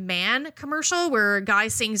I Am Man commercial where a guy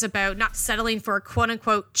sings about not settling for a quote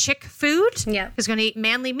unquote chick food. Yeah. He's going to eat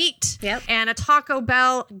manly meat. Yep. And a Taco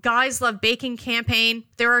Bell Guys Love Bacon campaign.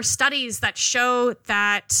 There are studies that show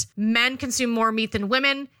that men consume more meat than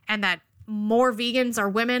women, and that more vegans are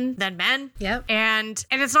women than men. Yep. And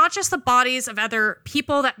it's not just the bodies of other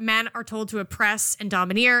people that men are told to oppress and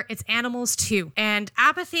domineer. It's animals too. And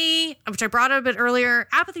apathy, which I brought up a bit earlier,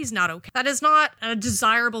 apathy is not okay. That is not a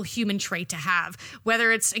desirable human trait to have,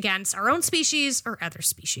 whether it's against our own species or other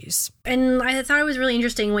species. And I thought it was really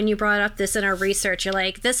interesting when you brought up this in our research. You're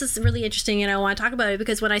like, this is really interesting and I want to talk about it,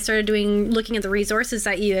 because when I started looking at the resources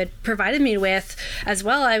that you had provided me with as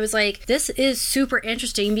well, I was like, this is super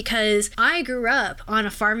interesting, because I grew up on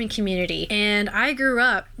a farming community, and I grew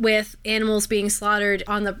up with animals being slaughtered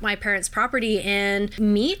on my parents' property, and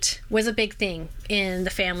meat was a big thing in the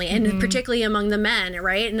family, and particularly among the men,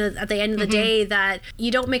 right? And at the end of the day, that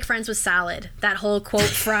you don't make friends with salad. That whole quote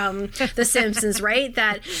from The Simpsons, right?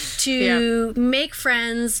 That to make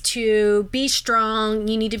friends, to be strong,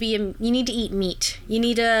 you need to eat meat. You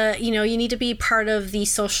need to be part of the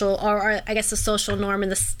social, or I guess the social norm,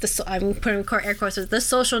 and I'm putting air quotes with the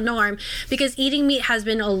social norm, because eating meat has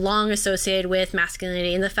been long associated with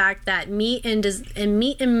masculinity, and the fact that meat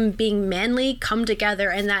and being manly come together,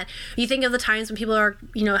 and that you think of the times when people are,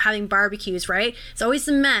 having barbecues, right? It's always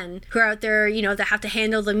the men who are out there, that have to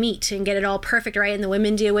handle the meat and get it all perfect, right? And the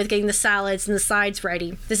women deal with getting the salads and the sides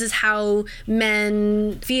ready. This is how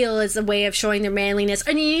men feel, as a way of showing their manliness.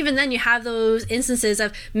 And even then you have those instances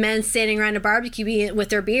of men standing around a barbecue with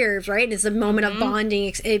their beers, right? And it's a moment of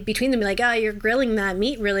bonding between them, like, oh, you're grilling that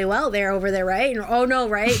meat really well there over there, right? And, oh no,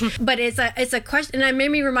 right? But it's a question, and it made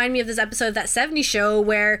me remind me of this episode of That 70s Show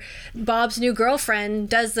where Bob's new girlfriend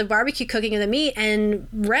does the barbecue cooking of the meat, and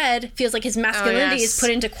Red feels like his masculinity is put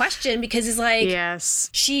into question, because he's like,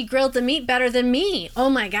 she grilled the meat better than me. Oh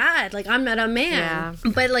my God, like, I'm not a man.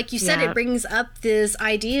 But like you said, it brings up this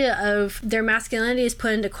idea of their masculinity is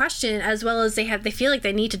put into question, as well as they feel like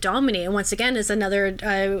they need to dominate. And once again, is another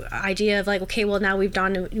idea of like, okay, well, now we're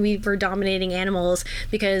dominating animals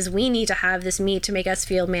because we need to have this meat to make us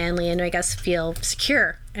feel manly and make us feel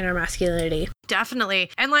secure in our masculinity. Definitely.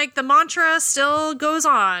 And like the mantra still goes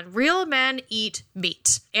on. Real men eat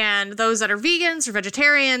meat. And those that are vegans or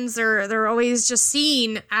vegetarians, they're always just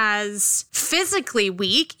seen as physically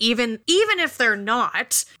weak, even if they're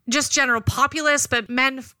not. Just general populace, but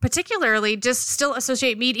men particularly just still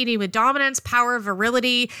associate meat eating with dominance, power,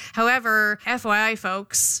 virility. However, FYI,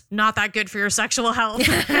 folks, not that good for your sexual health.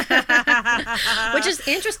 Which is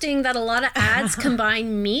interesting that a lot of ads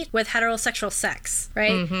combine meat with heterosexual sex,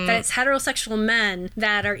 right? That it's heterosexual men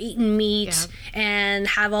that are eating meat and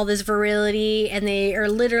have all this virility, and they are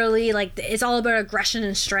literally like, it's all about aggression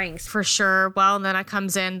and strength. For sure. Well, and then it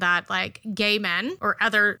comes in that like gay men or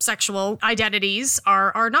other sexual identities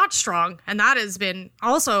are not strong, and that has been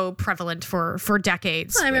also prevalent for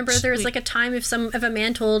decades. Well, I remember there was like a time if a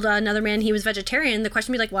man told another man he was vegetarian, the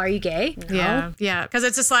question would be like, well, are you gay? No. Yeah. Because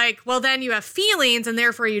it's just like, well, then you have feelings, and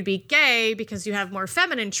therefore you'd be gay because you have more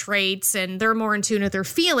feminine traits, and they're more in tune with their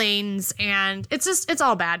feelings, and it's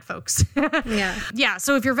all bad, folks. Yeah.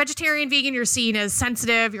 So if you're vegetarian, vegan, you're seen as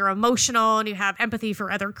sensitive, you're emotional, and you have empathy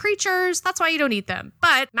for other creatures. That's why you don't eat them.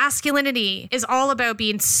 But masculinity is all about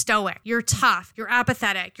being stoic. You're tough, you're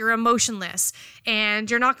apathetic, you're emotionless,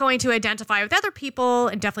 and you're not going to identify with other people,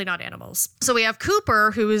 and definitely not animals. So we have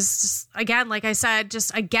Cooper, who is, again, like I said,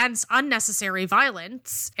 just against unnecessary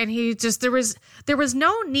violence, and he just there was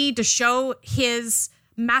no need to show his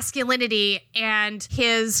masculinity and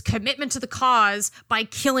his commitment to the cause by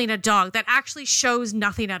killing a dog that actually shows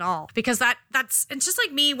nothing at all. Because that's it's just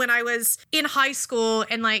like me when I was in high school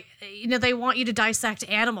and like, you know, they want you to dissect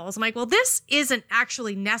animals. I'm like, well, this isn't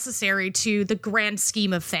actually necessary to the grand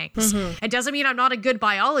scheme of things. It doesn't mean I'm not a good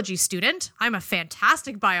biology student. I'm a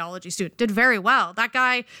fantastic biology student, did very well. That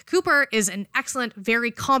guy, Cooper, is an excellent,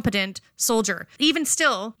 very competent soldier. Even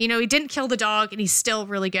still, you know, he didn't kill the dog and he's still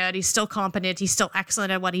really good. He's still competent. He's still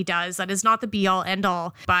excellent at what he does. That is not the be all end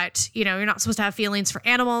all, but you know, you're not supposed to have feelings for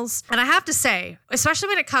animals. And I have to say, especially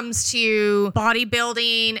when it comes to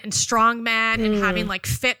bodybuilding and strongmen and having like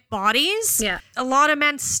fit bodies, a lot of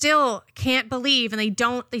men still can't believe and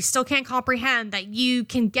they still can't comprehend that you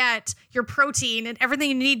can get your protein and everything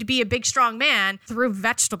you need to be a big, strong man through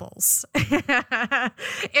vegetables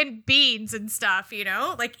and beans and stuff, you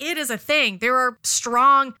know? Like, it is a thing. There are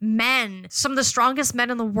strong men, some of the strongest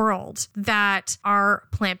men in the world that are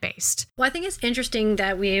plant-based. Well, I think it's interesting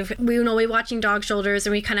that we're watching Dog Shoulders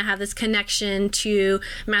and we kind of have this connection to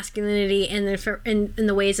masculinity in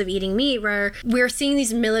the ways of eating meat, where we're seeing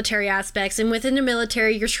these military aspects. And within the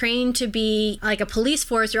military, you're trained to be like a police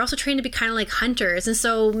force. You're also trained to be kind of like hunters. And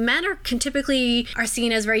so men can typically are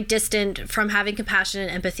seen as very distant from having compassion and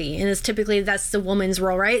empathy. And it's typically that's the woman's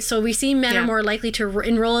role, right? So we see men are more likely to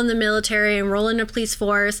enroll in the military, enroll in a police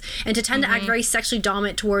force, and to tend to act very sexually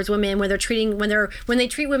dominant towards women when they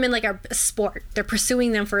treat women like a sport. They're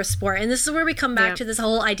pursuing them for a sport. And this is where we come back to this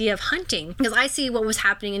whole idea of hunting. Because I see what was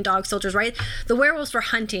happening in Dog Soldiers, right? The werewolves were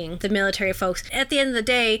hunting the military folks. At the end of the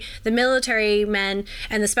day, the military men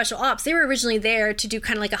and the special ops, they were originally there to do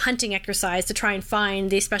kind of like a hunting exercise to try and find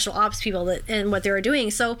these special ops people and what they were doing.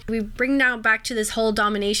 So we bring now back to this whole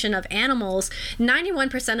domination of animals.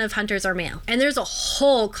 91% of hunters are male. And there's a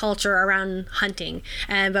whole culture around hunting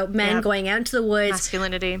and about men going out into the woods,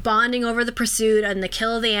 masculinity, bonding over the pursuit and the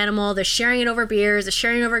kill of the animal. They're sharing it over beers, they're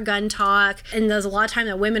sharing over gun talk. And there's a lot of time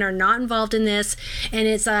that women are not involved in this. And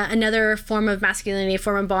it's another form of masculinity, a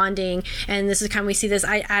form of bonding. And this is kind of, we see this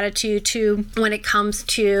attitude too when it comes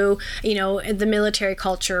to, you know, the military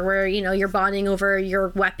culture where, you know, you're bonding over your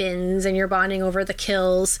weapons and you're bonding over the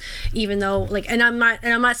kills, even though like, and I'm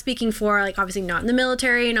not speaking for like obviously not in the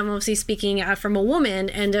military, and I'm obviously speaking from a woman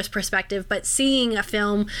and this perspective, but seeing a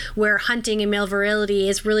film where hunting and male virility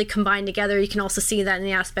is really combined together, you can also see that in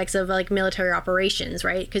the aspects of like military operations,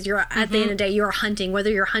 right? Because you're at the end of the day, you're hunting, whether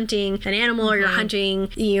you're hunting an animal or you're hunting,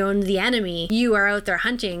 you know, the enemy, you are out there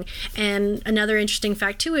hunting. And another interesting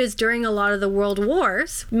fact too is during a lot of the world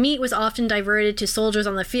wars, meat was often diverted to soldiers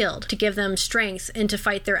on the field to give them strength and to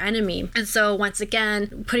fight their enemy. And so once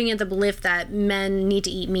again, putting in the belief that men need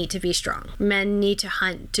to eat meat to be strong. Men need to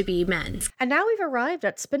hunt to be men. And now we've arrived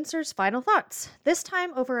at Spencer's final thoughts, this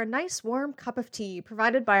time over a nice warm cup of tea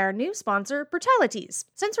provided by our new sponsor, Brutalities.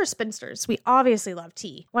 Since we're spinsters, we obviously love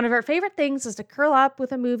tea. One of our favorite things is to curl up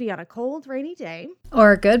with a movie on a cold, rainy day.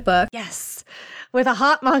 Or a good book. Yes, with a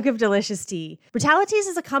hot mug of delicious tea. Brutalities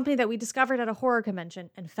is a company that we discovered at a horror convention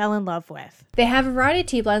and fell in love with. They have a variety of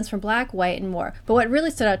tea blends from black, white, and more. But what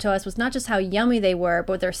really stood out to us was not just how yummy they were,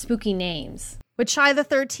 but their spooky names. With Shy the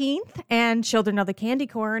 13th and Children of the Candy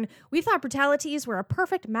Corn, we thought Brutalities were a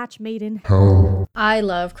perfect match made in hell. I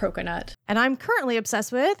love Croconut. And I'm currently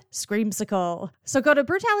obsessed with Screamsicle. So go to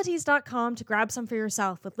brutalities.com to grab some for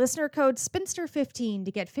yourself with listener code SPINSTER15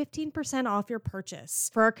 to get 15% off your purchase.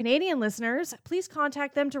 For our Canadian listeners, please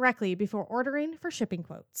contact them directly before ordering for shipping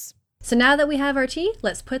quotes. So now that we have our tea,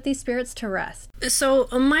 let's put these spirits to rest. So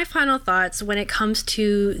my final thoughts when it comes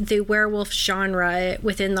to the werewolf genre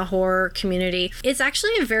within the horror community, it's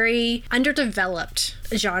actually a very underdeveloped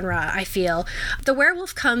genre, I feel. The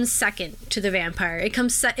werewolf comes second to the vampire. It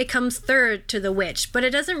comes third to the witch, but it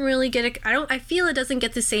doesn't really get I feel it doesn't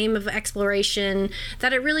get the same of exploration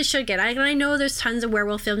that it really should get. I know there's tons of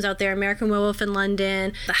werewolf films out there, American Werewolf in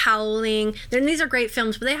London, The Howling. These are great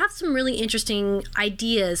films, but they have some really interesting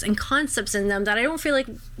ideas and concepts in them that I don't feel like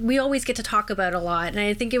we always get to talk about a lot. And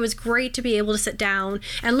I think it was great to be able to sit down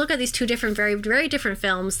and look at these two different, very, very different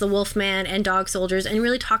films, The Wolfman and Dog Soldiers, and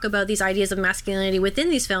really talk about these ideas of masculinity within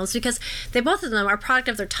these films, because both of them are a product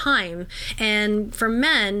of their time. And for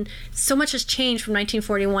men, so much has changed from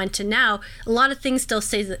 1941 to now. A lot of things still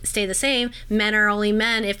stay the same. Men are only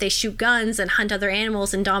men if they shoot guns and hunt other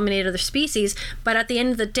animals and dominate other species. But at the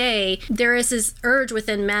end of the day, there is this urge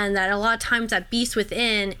within men that a lot of times that beast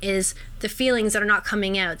within is the feelings that are not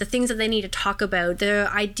coming out, the things that they need to talk about, the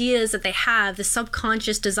ideas that they have, the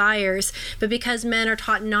subconscious desires. But because men are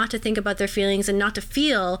taught not to think about their feelings and not to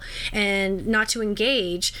feel and not to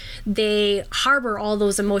engage, they harbor all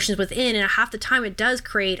those emotions within, and half the time it does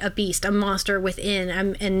create a beast, a monster within,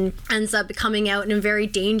 and ends up coming out in very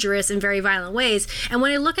dangerous and very violent ways. And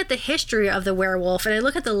when I look at the history of the werewolf and I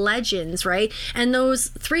look at the legends, right, and those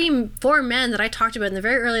 3-4 men that I talked about in the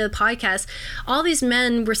very early of the podcast, all these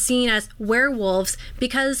men were seen as werewolves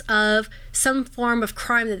because of some form of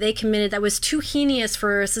crime that they committed that was too heinous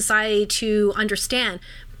for society to understand.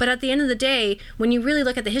 But at the end of the day, when you really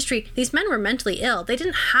look at the history, these men were mentally ill. They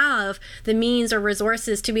didn't have the means or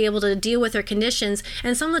resources to be able to deal with their conditions.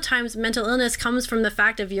 And some of the times mental illness comes from the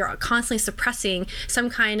fact of you're constantly suppressing some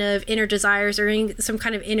kind of inner desires or some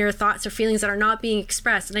kind of inner thoughts or feelings that are not being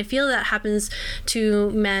expressed. And I feel that happens to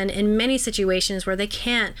men in many situations where they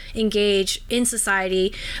can't engage in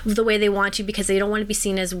society the way they want to because they don't want to be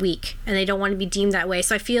seen as weak and they don't want to be deemed that way.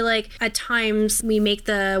 So I feel like at times we make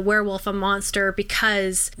the werewolf a monster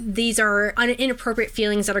because these are inappropriate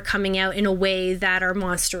feelings that are coming out in a way that are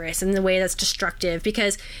monstrous, in a way that's destructive.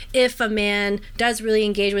 Because if a man does really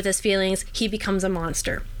engage with his feelings, he becomes a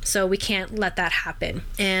monster. So we can't let that happen.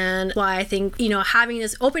 And why I think, having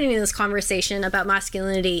this, opening this conversation about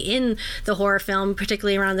masculinity in the horror film,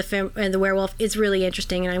 particularly around the film and the werewolf, is really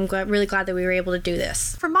interesting. And I'm really glad that we were able to do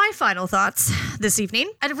this. For my final thoughts this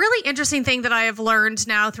evening, a really interesting thing that I have learned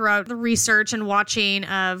now throughout the research and watching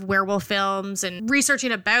of werewolf films and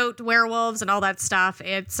researching about werewolves and all that stuff,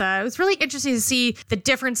 it's really interesting to see the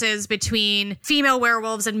differences between female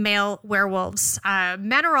werewolves and male werewolves.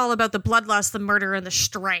 Men are all about the bloodlust, the murder, and the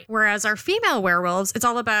strife. Whereas our female werewolves, it's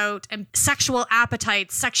all about sexual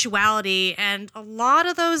appetite, sexuality, and a lot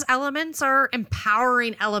of those elements are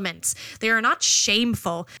empowering elements. They are not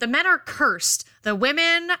shameful. The men are cursed. The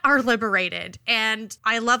women are liberated. And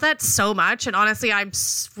I love that so much. And honestly, I'm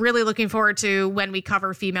really looking forward to when we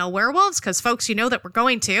cover female werewolves, because folks, you know that we're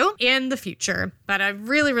going to in the future. But I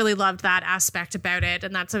really, really loved that aspect about it.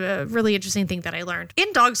 And that's a really interesting thing that I learned.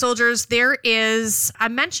 In Dog Soldiers, there is a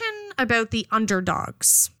mention about the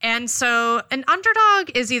underdogs. And so an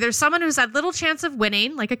underdog is either someone who's had little chance of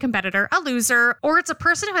winning, like a competitor, a loser, or it's a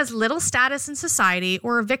person who has little status in society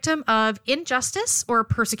or a victim of injustice or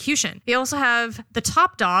persecution. They also have the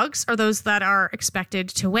top dogs, are those that are expected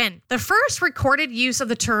to win. The first recorded use of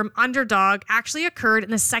the term underdog actually occurred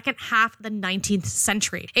in the second half of the 19th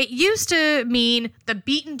century. It used to mean the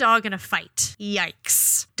beaten dog in a fight.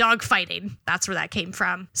 Yikes. Dog fighting. That's where that came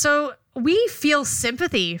from. So we feel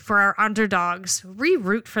sympathy for our underdogs. We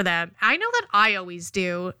root for them. I know that I always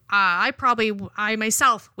do. I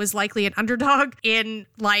myself was likely an underdog in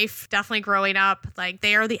life, definitely growing up. Like,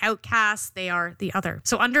 they are the outcasts, they are the other.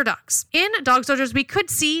 So underdogs. In Dog Soldiers, we could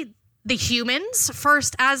see the humans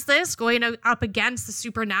first as this, going up against the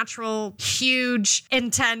supernatural, huge,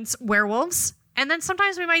 intense werewolves. And then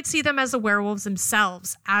sometimes we might see them as the werewolves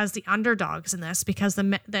themselves, as the underdogs in this, because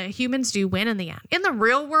the humans do win in the end. In the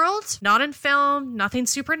real world, not in film, nothing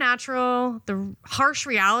supernatural, the harsh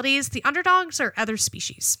realities, the underdogs are other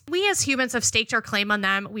species. We as humans have staked our claim on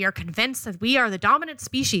them. We are convinced that we are the dominant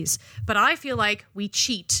species, but I feel like we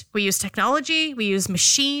cheat. We use technology, we use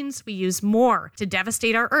machines, we use more to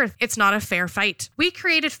devastate our Earth. It's not a fair fight. We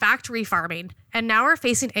created factory farming, and now we're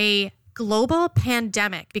facing a global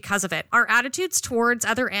pandemic because of it. Our attitudes towards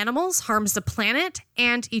other animals harms the planet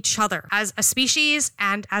and each other as a species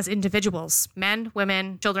and as individuals, men,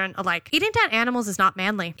 women, children alike. Eating dead animals is not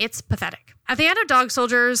manly. It's pathetic. At the end of Dog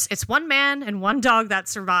Soldiers, it's one man and one dog that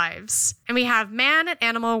survives. And we have man and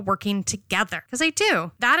animal working together, because they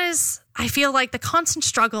do. That is, I feel like, the constant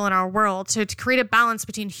struggle in our world to create a balance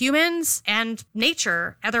between humans and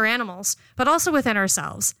nature, other animals, but also within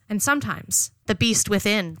ourselves. And sometimes the beast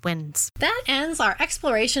within wins. That ends our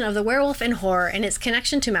exploration of the werewolf in horror and its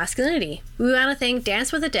connection to masculinity. We want to thank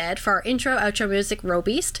Dance with the Dead for our intro-outro music,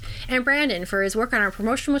 Robeast, and Brandon for his work on our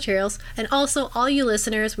promotional materials, and also all you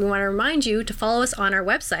listeners, we want to remind you to follow us on our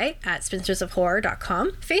website at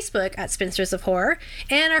spinstersofhorror.com, Facebook at Spinsters of Horror,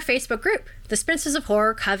 and our Facebook group, the Spinsters of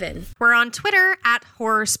Horror Coven. We're on Twitter at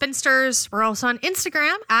Horror Spinsters. We're also on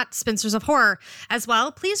Instagram at Spinsters of Horror. As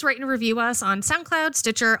well, please rate and review us on SoundCloud,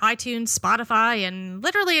 Stitcher, iTunes, Spotify, and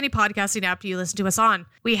literally any podcasting app you listen to us on.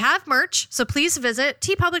 We have merch, so please visit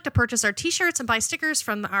TeePublic to purchase our t-shirts and buy stickers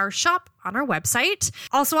from our shop on our website.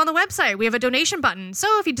 Also on the website, we have a donation button. So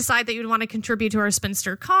if you decide that you'd want to contribute to our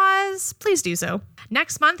Spinster cause, please do so.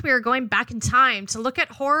 Next month, we are going back in time to look at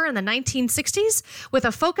horror in the 1960s with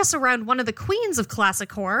a focus around one of the queens of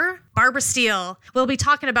classic horror, Barbara Steele. We'll be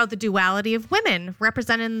talking about the duality of women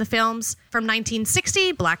represented in the films from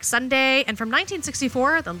 1960, Black Sunday, and from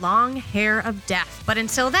 1964, The Long Hair of Death. But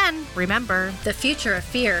until then, remember, the future of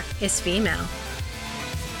fear is female.